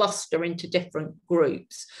data cluster into different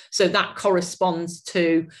groups. So that corresponds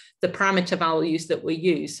to the parameter values that we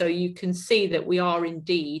use. So you can see that we are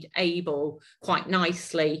indeed able quite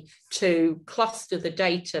nicely to cluster the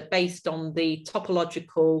data based on the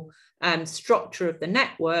topological structure of the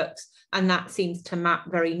networks, and that seems to map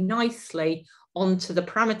very nicely onto the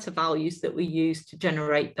parameter values that we use to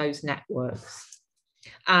generate those networks.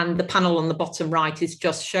 And the panel on the bottom right is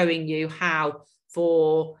just showing you how,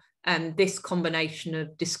 for this combination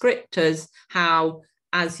of descriptors, how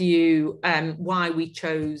why we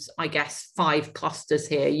chose, I guess, 5 clusters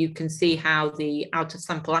here. You can see how the outer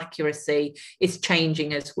sample accuracy is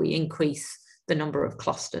changing as we increase the number of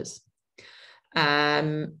clusters.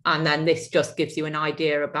 And then this just gives you an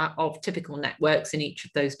idea of typical networks in each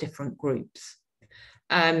of those different groups.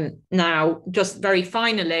 Now, just very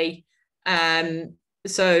finally,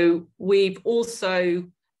 so we've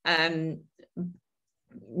also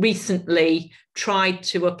recently tried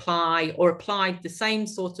to applied the same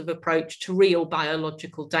sort of approach to real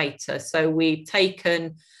biological data. So we've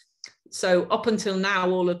taken, up until now,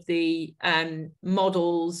 all of the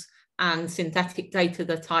models and synthetic data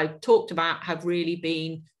that I've talked about have really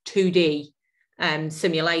been 2D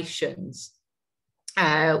simulations.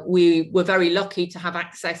 We were very lucky to have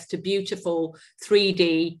access to beautiful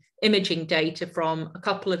 3D imaging data from a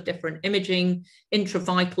couple of different imaging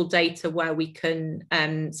intravital data where we can,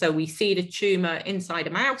 so we seed a tumour inside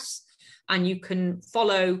a mouse and you can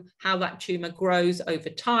follow how that tumour grows over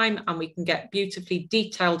time, and we can get beautifully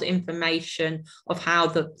detailed information of how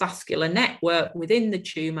the vascular network within the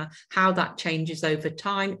tumour, how that changes over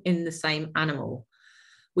time in the same animal.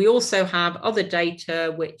 We also have other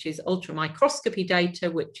data, which is ultramicroscopy data,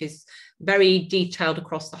 which is very detailed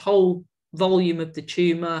across the whole volume of the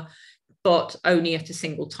tumour, but only at a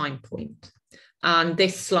single time point. And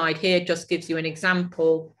this slide here just gives you an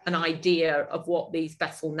example, an idea of what these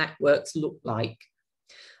vessel networks look like.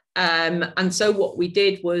 And so what we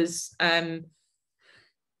did was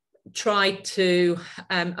try to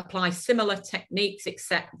apply similar techniques,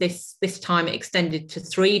 except this time it extended to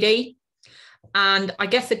 3D. And I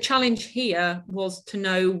guess the challenge here was to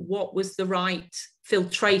know what was the right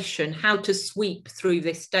filtration, how to sweep through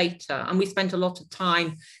this data. And we spent a lot of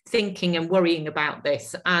time thinking and worrying about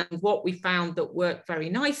this. And what we found that worked very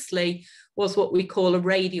nicely was what we call a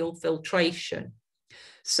radial filtration.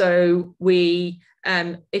 So we,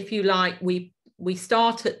 if you like, we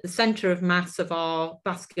start at the center of mass of our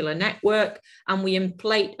vascular network and we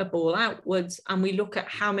inflate a ball outwards and we look at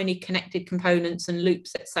how many connected components and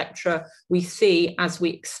loops, etc., we see as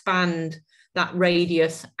we expand that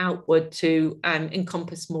radius outward to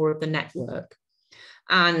encompass more of the network.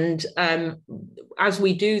 And as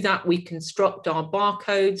we do that, we construct our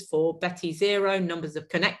barcodes for Betty 0, numbers of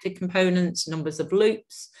connected components, numbers of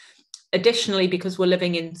loops. Additionally, because we're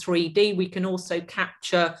living in 3D, we can also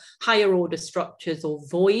capture higher order structures or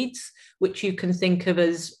voids, which you can think of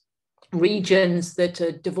as regions that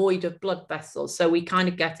are devoid of blood vessels. So we kind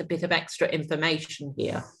of get a bit of extra information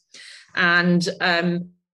here. And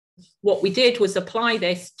what we did was apply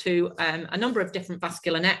this to a number of different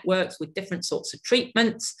vascular networks with different sorts of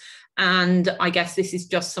treatments. And I guess this is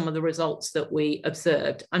just some of the results that we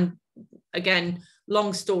observed. And again,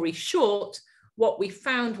 long story short, what we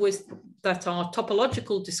found was that our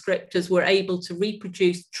topological descriptors were able to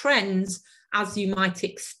reproduce trends as you might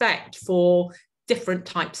expect for different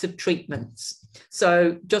types of treatments.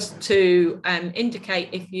 So just to indicate,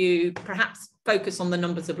 if you perhaps focus on the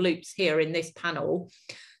numbers of loops here in this panel.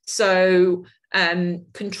 So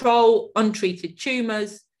control untreated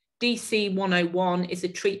tumours, DC 101 is a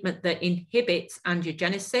treatment that inhibits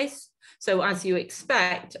angiogenesis. So as you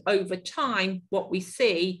expect, over time, what we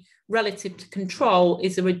see relative to control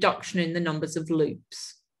is a reduction in the numbers of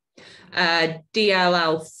loops.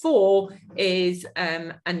 DLL4 is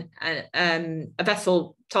a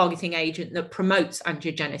vessel targeting agent that promotes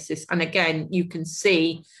angiogenesis. And again, you can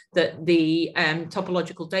see that the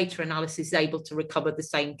topological data analysis is able to recover the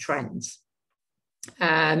same trends.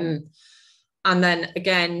 And then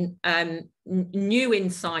again, new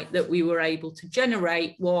insight that we were able to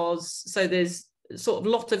generate was, so there's sort of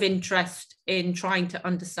lot of interest in trying to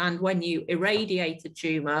understand when you irradiate a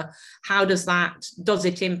tumour, how does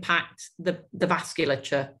it impact the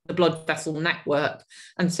vasculature, the blood vessel network?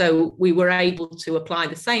 And so we were able to apply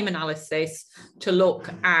the same analysis to look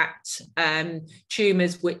at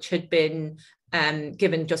tumours which had been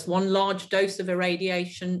given just one large dose of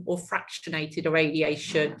irradiation or fractionated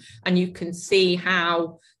irradiation, and you can see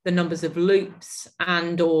how the numbers of loops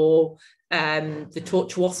and or the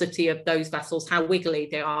tortuosity of those vessels, how wiggly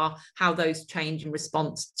they are, how those change in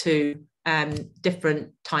response to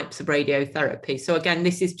different types of radiotherapy. So again,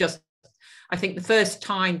 this is just, I think, the first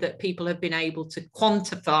time that people have been able to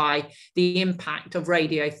quantify the impact of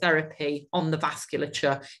radiotherapy on the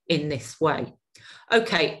vasculature in this way.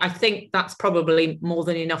 Okay, I think that's probably more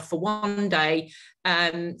than enough for one day.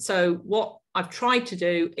 So what I've tried to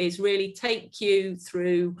do is really take you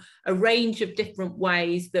through a range of different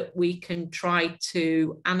ways that we can try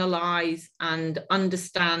to analyse and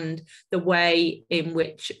understand the way in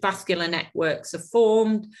which vascular networks are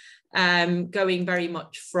formed, going very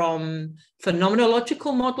much from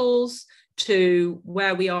phenomenological models to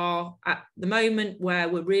where we are at the moment, where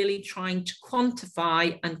we're really trying to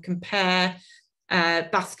quantify and compare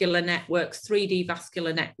vascular networks, 3D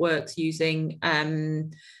vascular networks using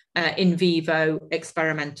in vivo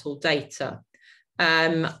experimental data.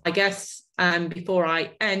 I guess before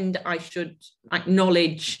I end, I should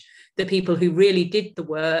acknowledge the people who really did the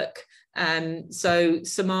work. So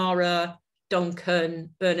Samara, Duncan,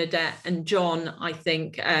 Bernadette and John, I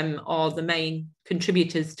think, are the main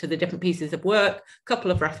contributors to the different pieces of work. A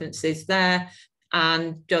couple of references there.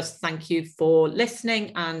 And just thank you for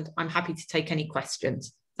listening, and I'm happy to take any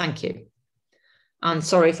questions. Thank you. And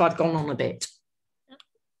sorry if I've gone on a bit.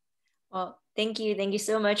 Well, thank you. Thank you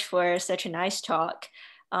so much for such a nice talk.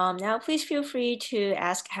 Now, please feel free to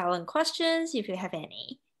ask Helen questions if you have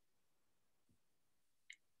any.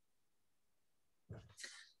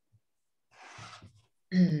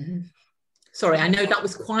 Sorry, I know that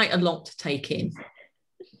was quite a lot to take in.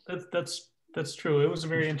 That's true. It was a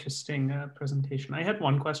very interesting presentation. I had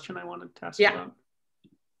one question I wanted to ask about.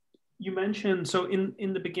 You mentioned, so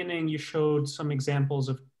in the beginning, you showed some examples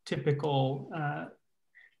of typical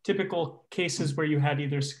cases where you had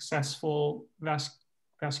either successful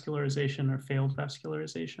vascularization or failed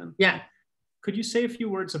vascularization. Yeah. Could you say a few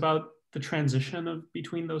words about the transition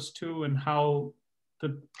between those two and how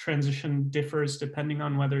the transition differs depending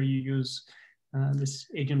on whether you use this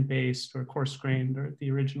agent-based or coarse-grained or the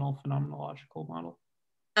original phenomenological model?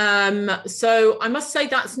 So I must say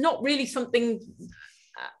that's not really something,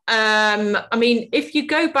 I mean, if you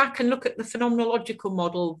go back and look at the phenomenological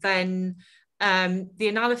model, then the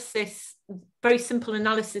analysis, very simple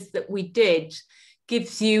analysis that we did,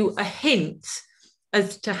 gives you a hint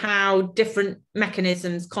as to how different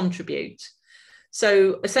mechanisms contribute.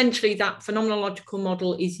 So essentially that phenomenological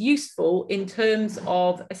model is useful in terms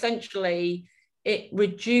of essentially it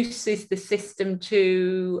reduces the system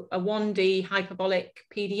to a 1D hyperbolic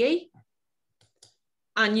PDE.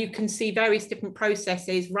 And you can see various different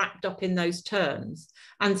processes wrapped up in those terms.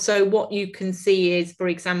 And so what you can see is, for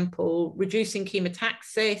example, reducing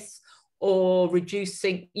chemotaxis or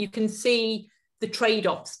reducing, you can see the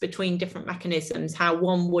trade-offs between different mechanisms, how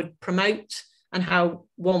one would promote and how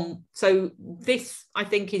one, so this I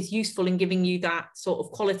think is useful in giving you that sort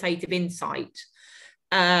of qualitative insight.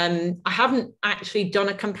 I haven't actually done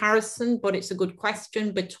a comparison, but it's a good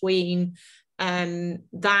question between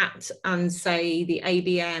that and say the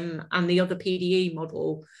ABM and the other PDE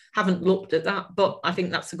model. Haven't looked at that, but I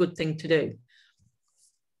think that's a good thing to do.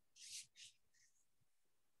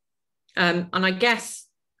 And I guess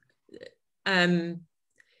in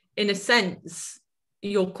a sense,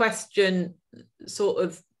 your question sort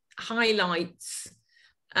of highlights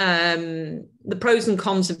the pros and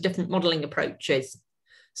cons of different modelling approaches.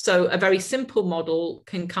 So a very simple model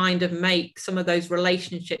can kind of make some of those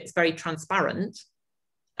relationships very transparent,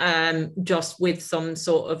 just with some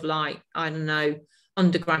sort of like, I don't know,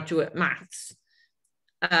 undergraduate maths.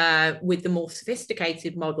 With the more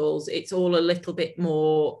sophisticated models, it's all a little bit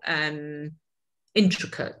more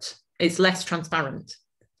intricate. It's less transparent.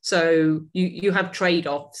 So you have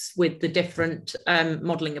trade-offs with the different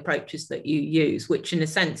modelling approaches that you use, which in a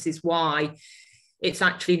sense is why it's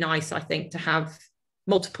actually nice, I think, to have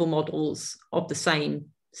multiple models of the same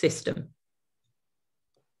system.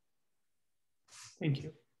 Thank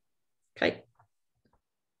you. Okay.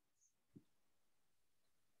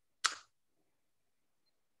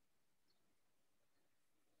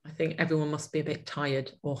 I think everyone must be a bit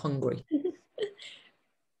tired or hungry.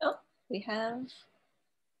 Oh, we have.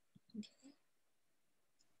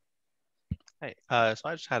 Hey, so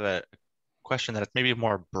I just had a question that maybe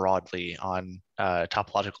more broadly on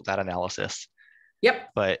topological data analysis. Yep.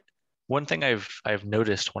 But one thing I've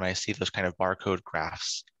noticed when I see those kind of barcode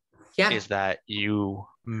graphs is that you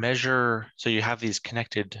measure, so you have these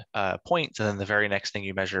connected points, and then the very next thing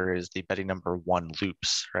you measure is the Betty number 1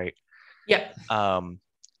 loops, right? Yep.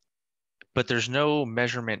 But there's no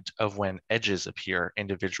measurement of when edges appear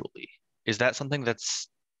individually. Is that something that's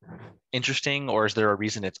interesting, or is there a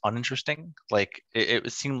reason it's uninteresting? Like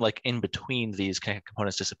it seemed like in between these connected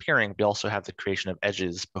components disappearing, we also have the creation of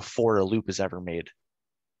edges before a loop is ever made.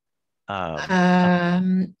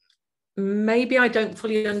 Maybe I don't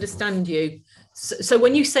fully understand you. So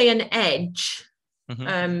when you say an edge,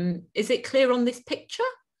 is it clear on this picture?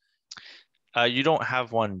 You don't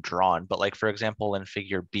have one drawn, but like for example, in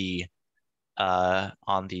figure B,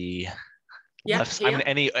 on the left, I mean,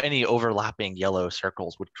 any overlapping yellow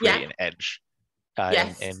circles would create an edge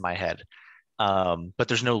in my head. But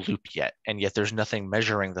there's no loop yet, and yet there's nothing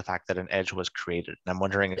measuring the fact that an edge was created. And I'm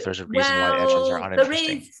wondering if there's a reason why edges are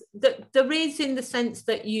uninteresting. There is in the sense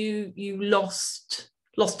that you lost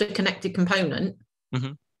a connected component.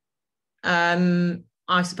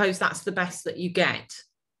 I suppose that's the best that you get.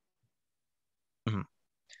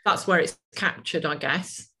 That's where it's captured, I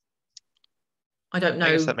guess. I don't know.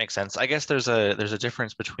 I guess that makes sense. I guess there's a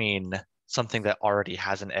difference between something that already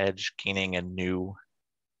has an edge gaining a new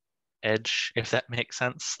edge, if that makes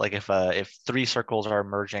sense. Like if 3 circles are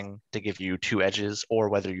merging to give you 2 edges, or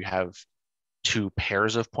whether you have 2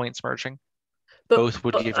 pairs of points merging, both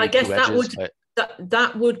would give you 2 edges.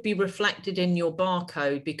 That would be reflected in your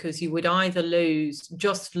barcode, because you would either lose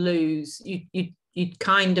you'd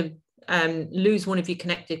kind of lose one of your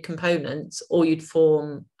connected components, or you'd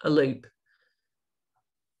form a loop.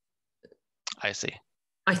 I see.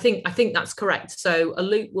 I think that's correct. So a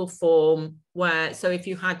loop will form where, so if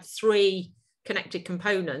you had 3 connected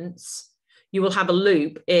components, you will have a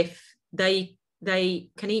loop if they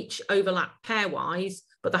can each overlap pairwise,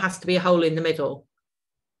 but there has to be a hole in the middle.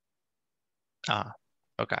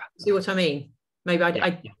 Okay. See what I mean? Maybe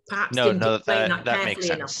I perhaps didn't explain that makes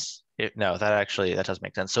sense. That does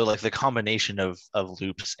make sense. So like the combination of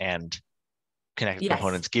loops and connected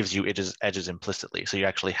components gives you edges implicitly, so you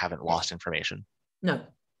actually haven't lost information. No.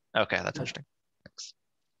 Okay, that's interesting. Thanks.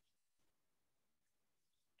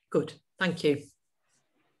 Good, thank you.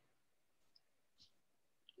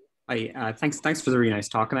 Thanks for the really nice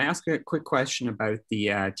talk. Can I ask a quick question about the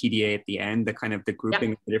TDA at the end, the kind of the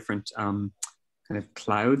grouping of the different kind of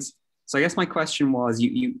clouds? So I guess my question was,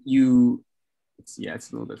 it's a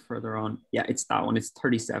little bit further on. Yeah, it's that one. It's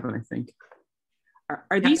 37, I think.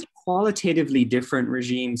 Are these qualitatively different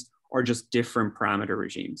regimes, or just different parameter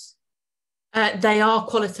regimes? They are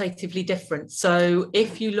qualitatively different. So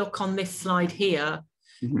if you look on this slide here,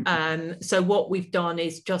 so what we've done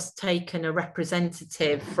is just taken a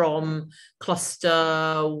representative from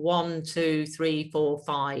cluster 1, 2, 3, 4,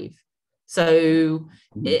 5. So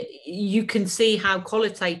you can see how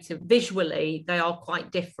qualitative, visually, they are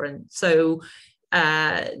quite different. So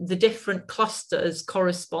the different clusters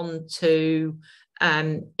correspond to,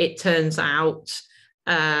 it turns out,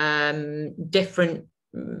 different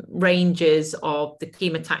ranges of the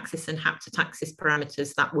chemotaxis and haptotaxis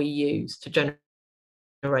parameters that we use to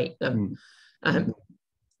generate them.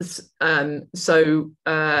 So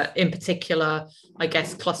in particular, I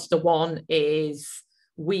guess cluster 1 is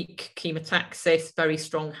weak chemotaxis, very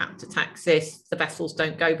strong haptotaxis. The vessels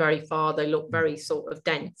don't go very far. They look very sort of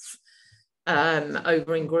dense.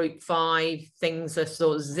 Over in group 5, things are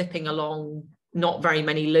sort of zipping along, not very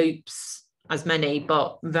many loops, as many,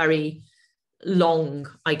 but very long,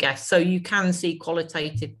 I guess. So you can see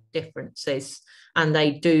qualitative differences, and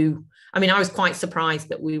they do. I mean, I was quite surprised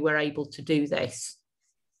that we were able to do this,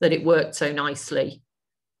 that it worked so nicely.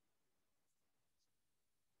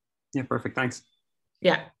 Yeah, perfect. Thanks.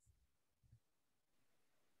 Yeah.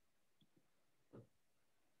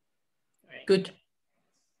 Good.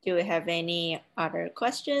 Do we have any other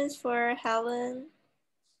questions for Helen?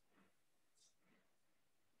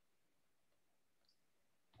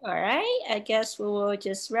 All right, I guess we will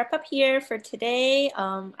just wrap up here for today.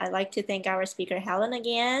 I'd like to thank our speaker, Helen,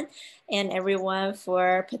 again, and everyone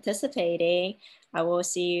for participating. I will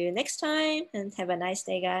see you next time, and have a nice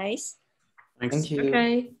day, guys. Thanks. Thank you.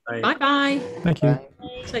 Okay. Bye. Bye-bye. Thank you.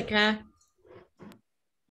 Bye. Take care.